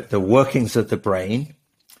neuroscience, the workings of the brain,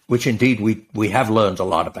 which indeed we have learned a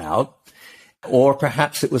lot about. Or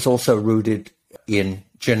perhaps it was also rooted in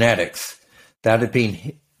genetics. That had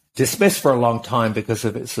been dismissed for a long time because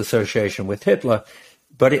of its association with Hitler,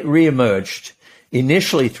 but it reemerged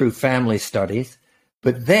initially through family studies.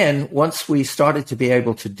 But then once we started to be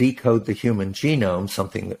able to decode the human genome,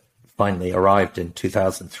 something that finally arrived in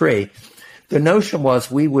 2003, the notion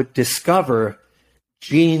was we would discover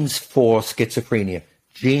genes for schizophrenia,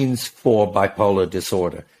 genes for bipolar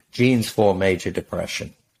disorder, genes for major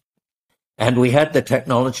depression. And we had the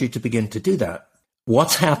technology to begin to do that.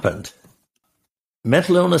 What's happened?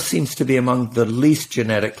 Mental illness seems to be among the least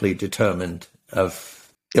genetically determined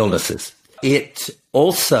of illnesses. It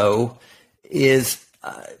also is,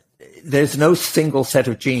 there's no single set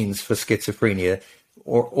of genes for schizophrenia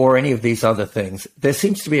or any of these other things. There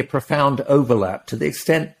seems to be a profound overlap to the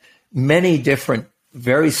extent many different,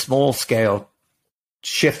 very small scale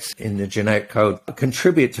shifts in the genetic code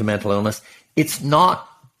contribute to mental illness. It's not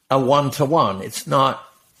a one-to-one. It's not,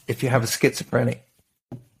 if you have a schizophrenic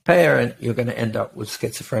parent, you're going to end up with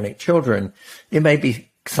schizophrenic children. It may be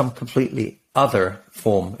some completely other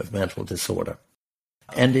form of mental disorder.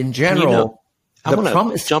 And in general, I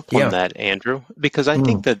want to jump on that, Andrew, because I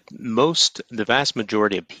think that the vast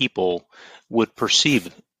majority of people would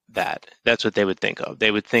perceive that. That's what they would think of.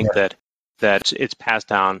 They would think that it's passed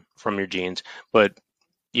down from your genes, but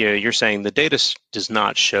you're saying the data does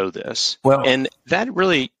not show this. Well, and that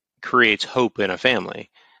really creates hope in a family,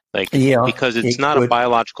 because it's not a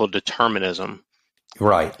biological determinism.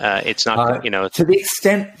 Right. It's not, to the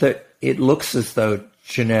extent that it looks as though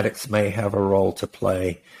genetics may have a role to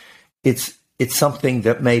play, it's something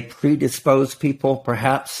that may predispose people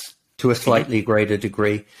perhaps to a slightly greater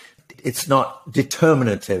degree. It's not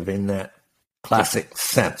determinative in that classic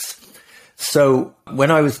sense. So when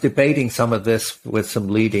I was debating some of this with some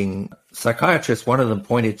leading psychiatrists, one of them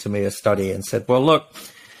pointed to me a study and said, well, look,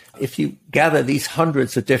 if you gather these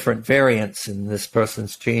hundreds of different variants in this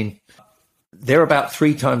person's gene, they're about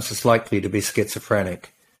 3 times as likely to be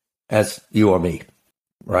schizophrenic as you or me,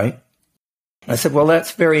 right? I said, well,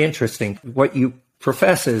 that's very interesting. What you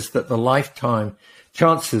profess is that the lifetime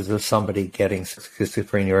chances of somebody getting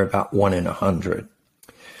schizophrenia are about 1 in 100.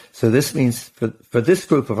 So this means for this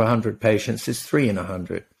group of 100 patients, it's 3 in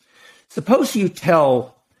 100. Suppose you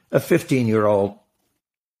tell a 15-year-old,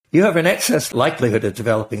 you have an excess likelihood of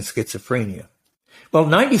developing schizophrenia. Well,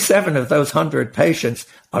 97 of those 100 patients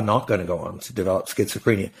are not going to go on to develop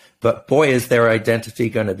schizophrenia. But boy, is their identity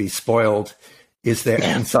going to be spoiled. Is their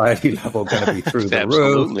anxiety level going to be through the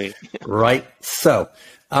roof? Right. So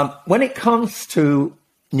when it comes to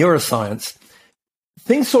neuroscience,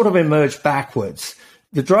 things sort of emerge backwards.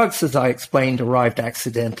 The drugs, as I explained, arrived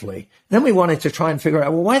accidentally. Then we wanted to try and figure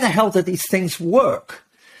out, well, why the hell do these things work?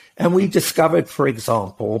 And we discovered, for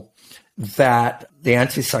example, that the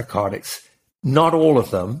antipsychotics, not all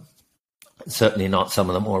of them, certainly not some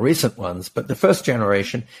of the more recent ones, but the first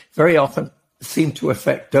generation very often seem to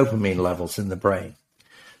affect dopamine levels in the brain.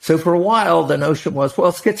 So for a while, the notion was,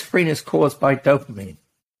 well, schizophrenia is caused by dopamine,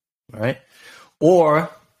 right? Or,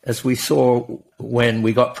 as we saw when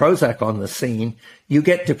we got Prozac on the scene, you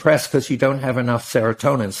get depressed because you don't have enough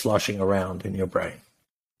serotonin sloshing around in your brain.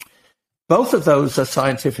 Both of those are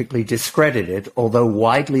scientifically discredited, although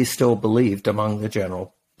widely still believed among the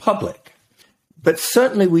general public. But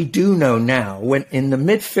certainly we do know now, when in the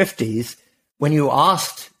mid-50s, when you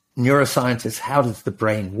asked neuroscientists, how does the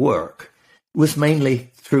brain work? It was mainly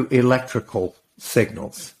through electrical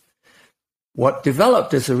signals. What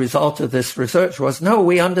developed as a result of this research was, no,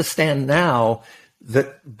 we understand now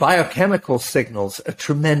that biochemical signals are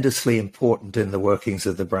tremendously important in the workings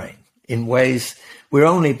of the brain in ways we're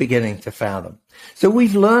only beginning to fathom. So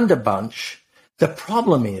we've learned a bunch. The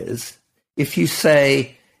problem is, if you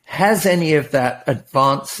say, has any of that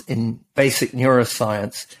advance in basic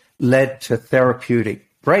neuroscience led to therapeutic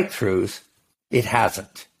breakthroughs? It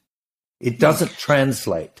hasn't. It doesn't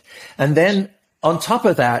translate. And then on top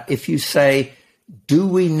of that, if you say, do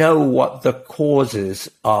we know what the causes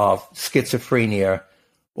of schizophrenia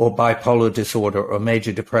or bipolar disorder or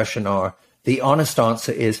major depression are? The honest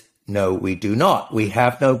answer is no, we do not. We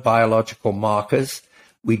have no biological markers.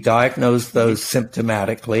 We diagnose those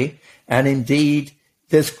symptomatically. And indeed,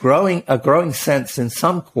 there's a growing sense in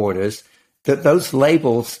some quarters that those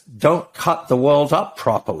labels don't cut the world up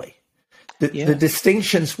properly. The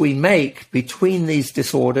distinctions we make between these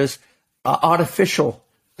disorders are artificial,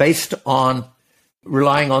 based on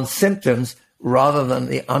relying on symptoms rather than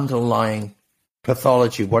the underlying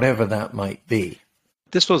pathology, whatever that might be.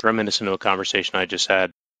 This was reminiscent of a conversation I just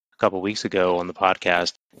had a couple of weeks ago on the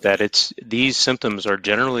podcast, that these symptoms are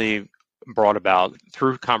generally brought about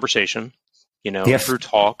through conversation, through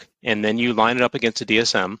talk, and then you line it up against a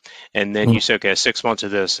DSM, and then you say, okay, 6 months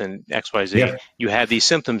of this and X, Y, Z. You have these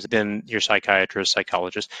symptoms, then your psychiatrist,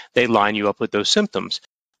 psychologist, they line you up with those symptoms.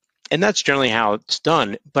 And that's generally how it's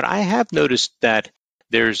done. But I have noticed that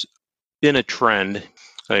there's been a trend,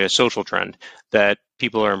 a social trend, that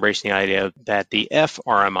people are embracing the idea that the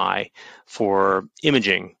fMRI for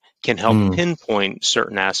imaging can help pinpoint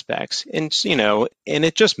certain aspects. And, and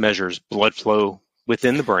it just measures blood flow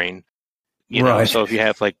within the brain. So if you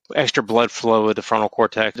have extra blood flow of the frontal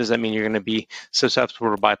cortex, does that mean you're going to be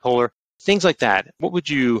susceptible to bipolar? Things like that. What would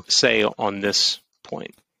you say on this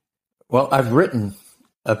point? Well, I've written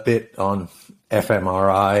a bit on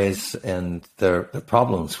fMRIs and the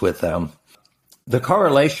problems with them. The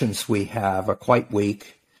correlations we have are quite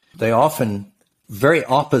weak. They often, very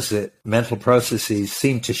opposite mental processes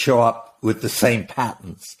seem to show up with the same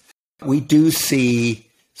patterns. We do see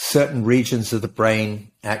certain regions of the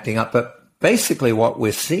brain acting up, but basically what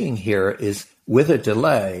we're seeing here is, with a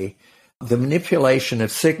delay, the manipulation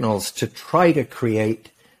of signals to try to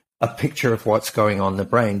create a picture of what's going on in the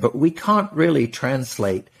brain. But we can't really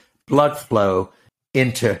translate blood flow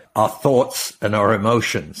into our thoughts and our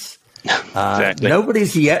emotions. Exactly.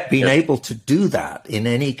 Nobody's yet been able to do that in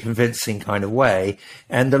any convincing kind of way.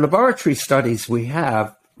 And the laboratory studies we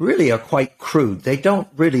have really are quite crude. They don't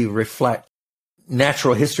really reflect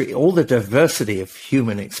natural history, all the diversity of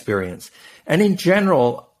human experience. And in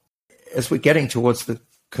general, as we're getting towards the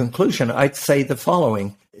conclusion, I'd say the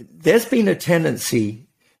following. There's been a tendency,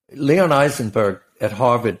 Leon Eisenberg at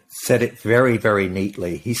Harvard said it very, very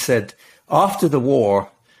neatly. He said, after the war,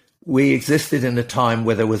 we existed in a time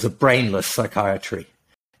where there was a brainless psychiatry.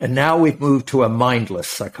 And now we've moved to a mindless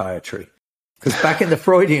psychiatry. Because back in the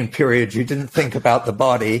Freudian period, you didn't think about the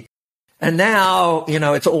body. And now,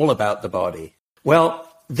 it's all about the body. Well,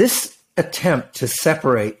 this attempt to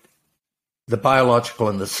separate the biological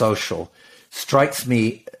and the social strikes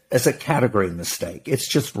me as a category mistake. It's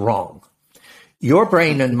just wrong. Your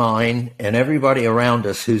brain and mine and everybody around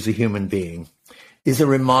us who's a human being is a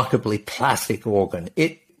remarkably plastic organ.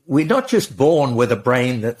 We're not just born with a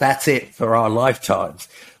brain that's it for our lifetimes.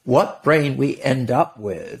 What brain we end up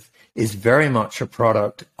with is very much a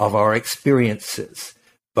product of our experiences,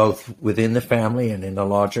 both within the family and in a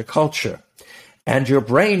larger culture. And your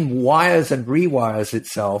brain wires and rewires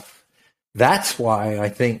itself. That's why I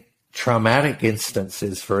think traumatic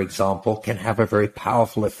instances, for example, can have a very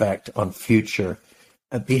powerful effect on future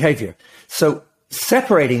behavior. So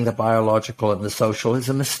separating the biological and the social is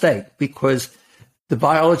a mistake, because the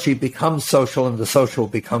biology becomes social and the social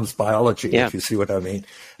becomes biology, if you see what I mean.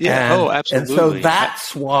 Yeah, absolutely. And so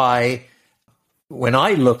that's why when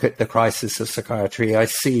I look at the crisis of psychiatry, I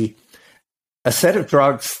see a set of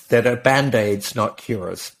drugs that are Band-Aids, not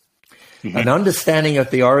cures. Mm-hmm. An understanding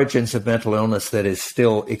of the origins of mental illness that is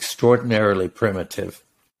still extraordinarily primitive.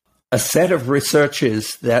 A set of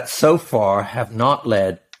researches that so far have not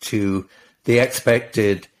led to the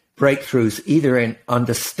expected breakthroughs, either in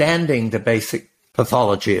understanding the basic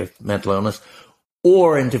pathology of mental illness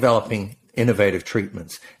or in developing innovative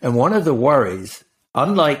treatments. And one of the worries,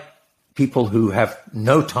 unlike people who have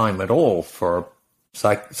no time at all for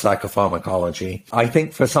psychopharmacology, I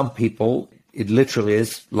think for some people it literally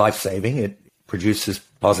is life-saving. It produces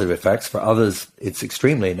positive effects. For others, it's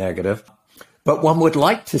extremely negative. But one would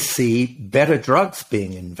like to see better drugs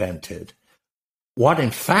being invented. What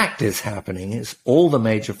in fact is happening is all the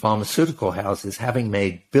major pharmaceutical houses, having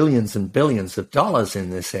made billions and billions of dollars in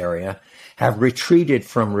this area, have retreated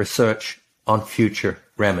from research on future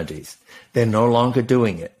remedies. They're no longer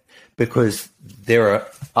doing it because there are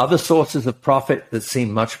other sources of profit that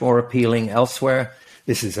seem much more appealing elsewhere.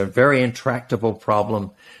 This is a very intractable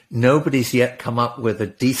problem. Nobody's yet come up with a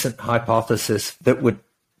decent hypothesis that would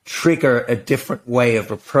trigger a different way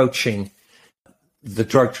of approaching the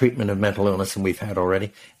drug treatment of mental illness than we've had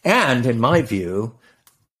already. And in my view,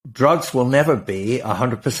 drugs will never be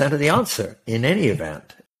 100% of the answer in any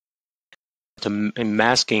event. It's a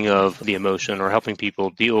masking of the emotion or helping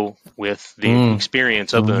people deal with the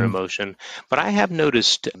experience of an emotion. But I have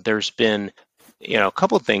noticed there's been a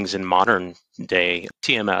couple of things in modern day.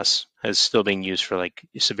 TMS is still being used for like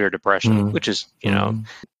severe depression, which is,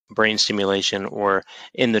 brain stimulation. Or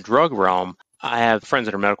in the drug realm, I have friends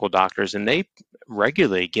that are medical doctors, and they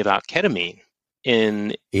regularly give out ketamine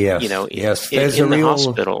in the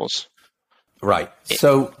hospitals. Right.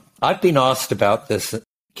 So I've been asked about this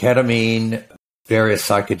ketamine, various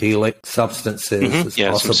psychedelic substances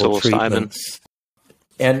as possible treatments.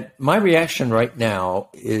 And my reaction right now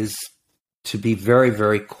is to be very,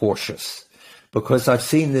 very cautious, because I've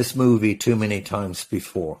seen this movie too many times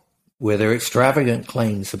before, where there are extravagant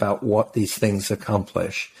claims about what these things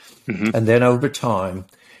accomplish. And then over time,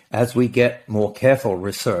 as we get more careful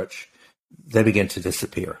research, they begin to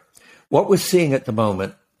disappear. What we're seeing at the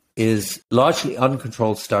moment is largely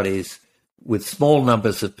uncontrolled studies with small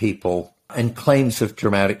numbers of people and claims of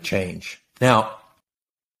dramatic change. Now,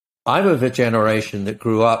 I'm of a generation that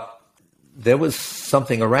grew up, there was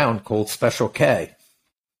something around called Special K,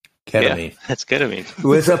 ketamine. Yeah, that's ketamine. It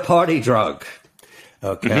was a party drug,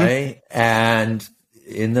 okay? And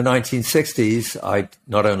in the 1960s, I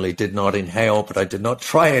not only did not inhale, but I did not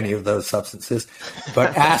try any of those substances.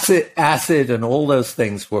 But acid and all those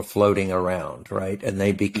things were floating around, right? And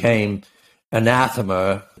they became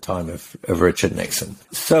anathema at the time of Richard Nixon.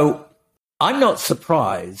 So I'm not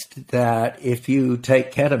surprised that if you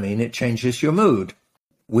take ketamine, it changes your mood.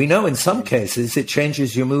 We know in some cases it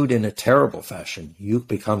changes your mood in a terrible fashion. You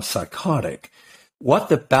become psychotic. What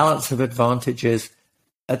the balance of advantage is,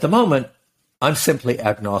 at the moment, I'm simply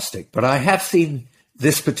agnostic, but I have seen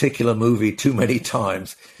this particular movie too many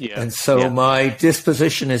times. And so my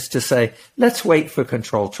disposition is to say, let's wait for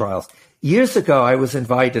controlled trials. Years ago, I was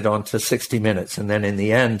invited on to 60 Minutes, and then in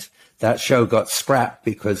the end, that show got scrapped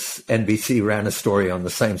because NBC ran a story on the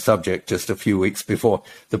same subject just a few weeks before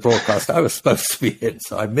the broadcast I was supposed to be in,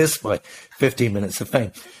 so I missed my 15 minutes of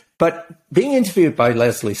fame. But being interviewed by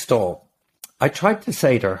Leslie Stahl, I tried to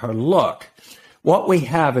say to her, look, what we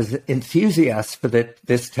have is enthusiasts for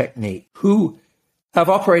this technique who have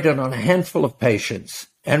operated on a handful of patients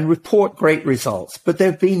and report great results, but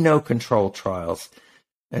there have been no controlled trials.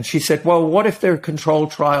 And she said, well, what if there are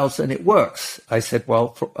controlled trials and it works? I said,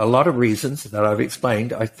 well, for a lot of reasons that I've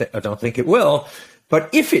explained, I don't think it will. But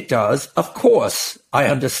if it does, of course, I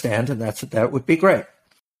understand, and that would be great.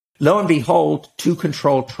 Lo and behold, 2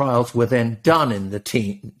 controlled trials were then done in the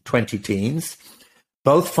 2010s,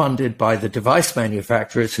 both funded by the device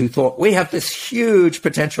manufacturers who thought, we have this huge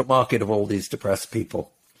potential market of all these depressed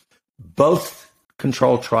people. Both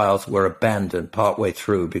controlled trials were abandoned partway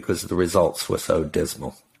through because the results were so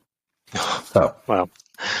dismal. So, wow.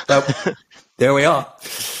 So there we are.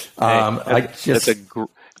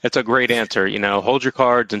 That's a great answer. Hold your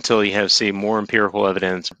cards until you see more empirical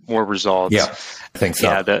evidence, more results. Yeah, I think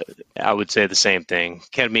so. Yeah, I would say the same thing.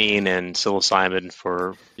 Ketamine and psilocybin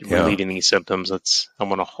for relieving these symptoms. I'm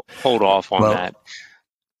going to hold off on that.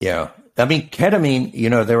 Yeah. I mean, ketamine,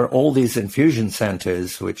 there are all these infusion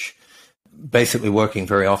centers, which basically working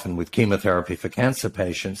very often with chemotherapy for cancer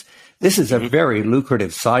patients. This is a very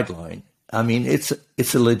lucrative sideline. I mean, it's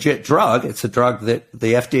a legit drug. It's a drug that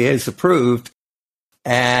the FDA has approved.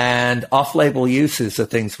 And off-label uses are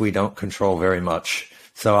things we don't control very much.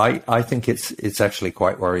 So I think it's actually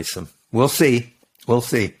quite worrisome. We'll see.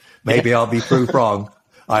 Maybe I'll be proved wrong.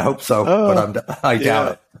 I hope so, but I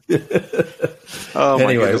doubt it. Oh,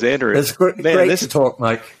 my goodness, Andrew. It's great to talk,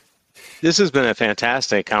 Mike. This has been a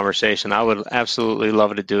fantastic conversation. I would absolutely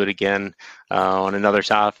love to do it again on another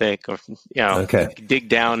topic, or dig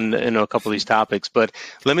down into a couple of these topics. But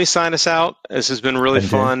let me sign us out. This has been really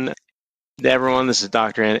fun. Everyone, this is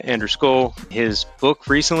Dr. Andrew Scull. His book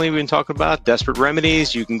recently we've been talking about, Desperate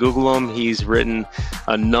Remedies. You can Google him. He's written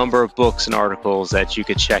a number of books and articles that you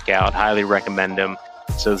could check out. Highly recommend him.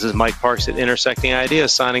 So this is Mike Parks at Intersecting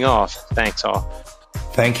Ideas signing off. Thanks all.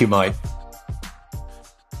 Thank you, Mike.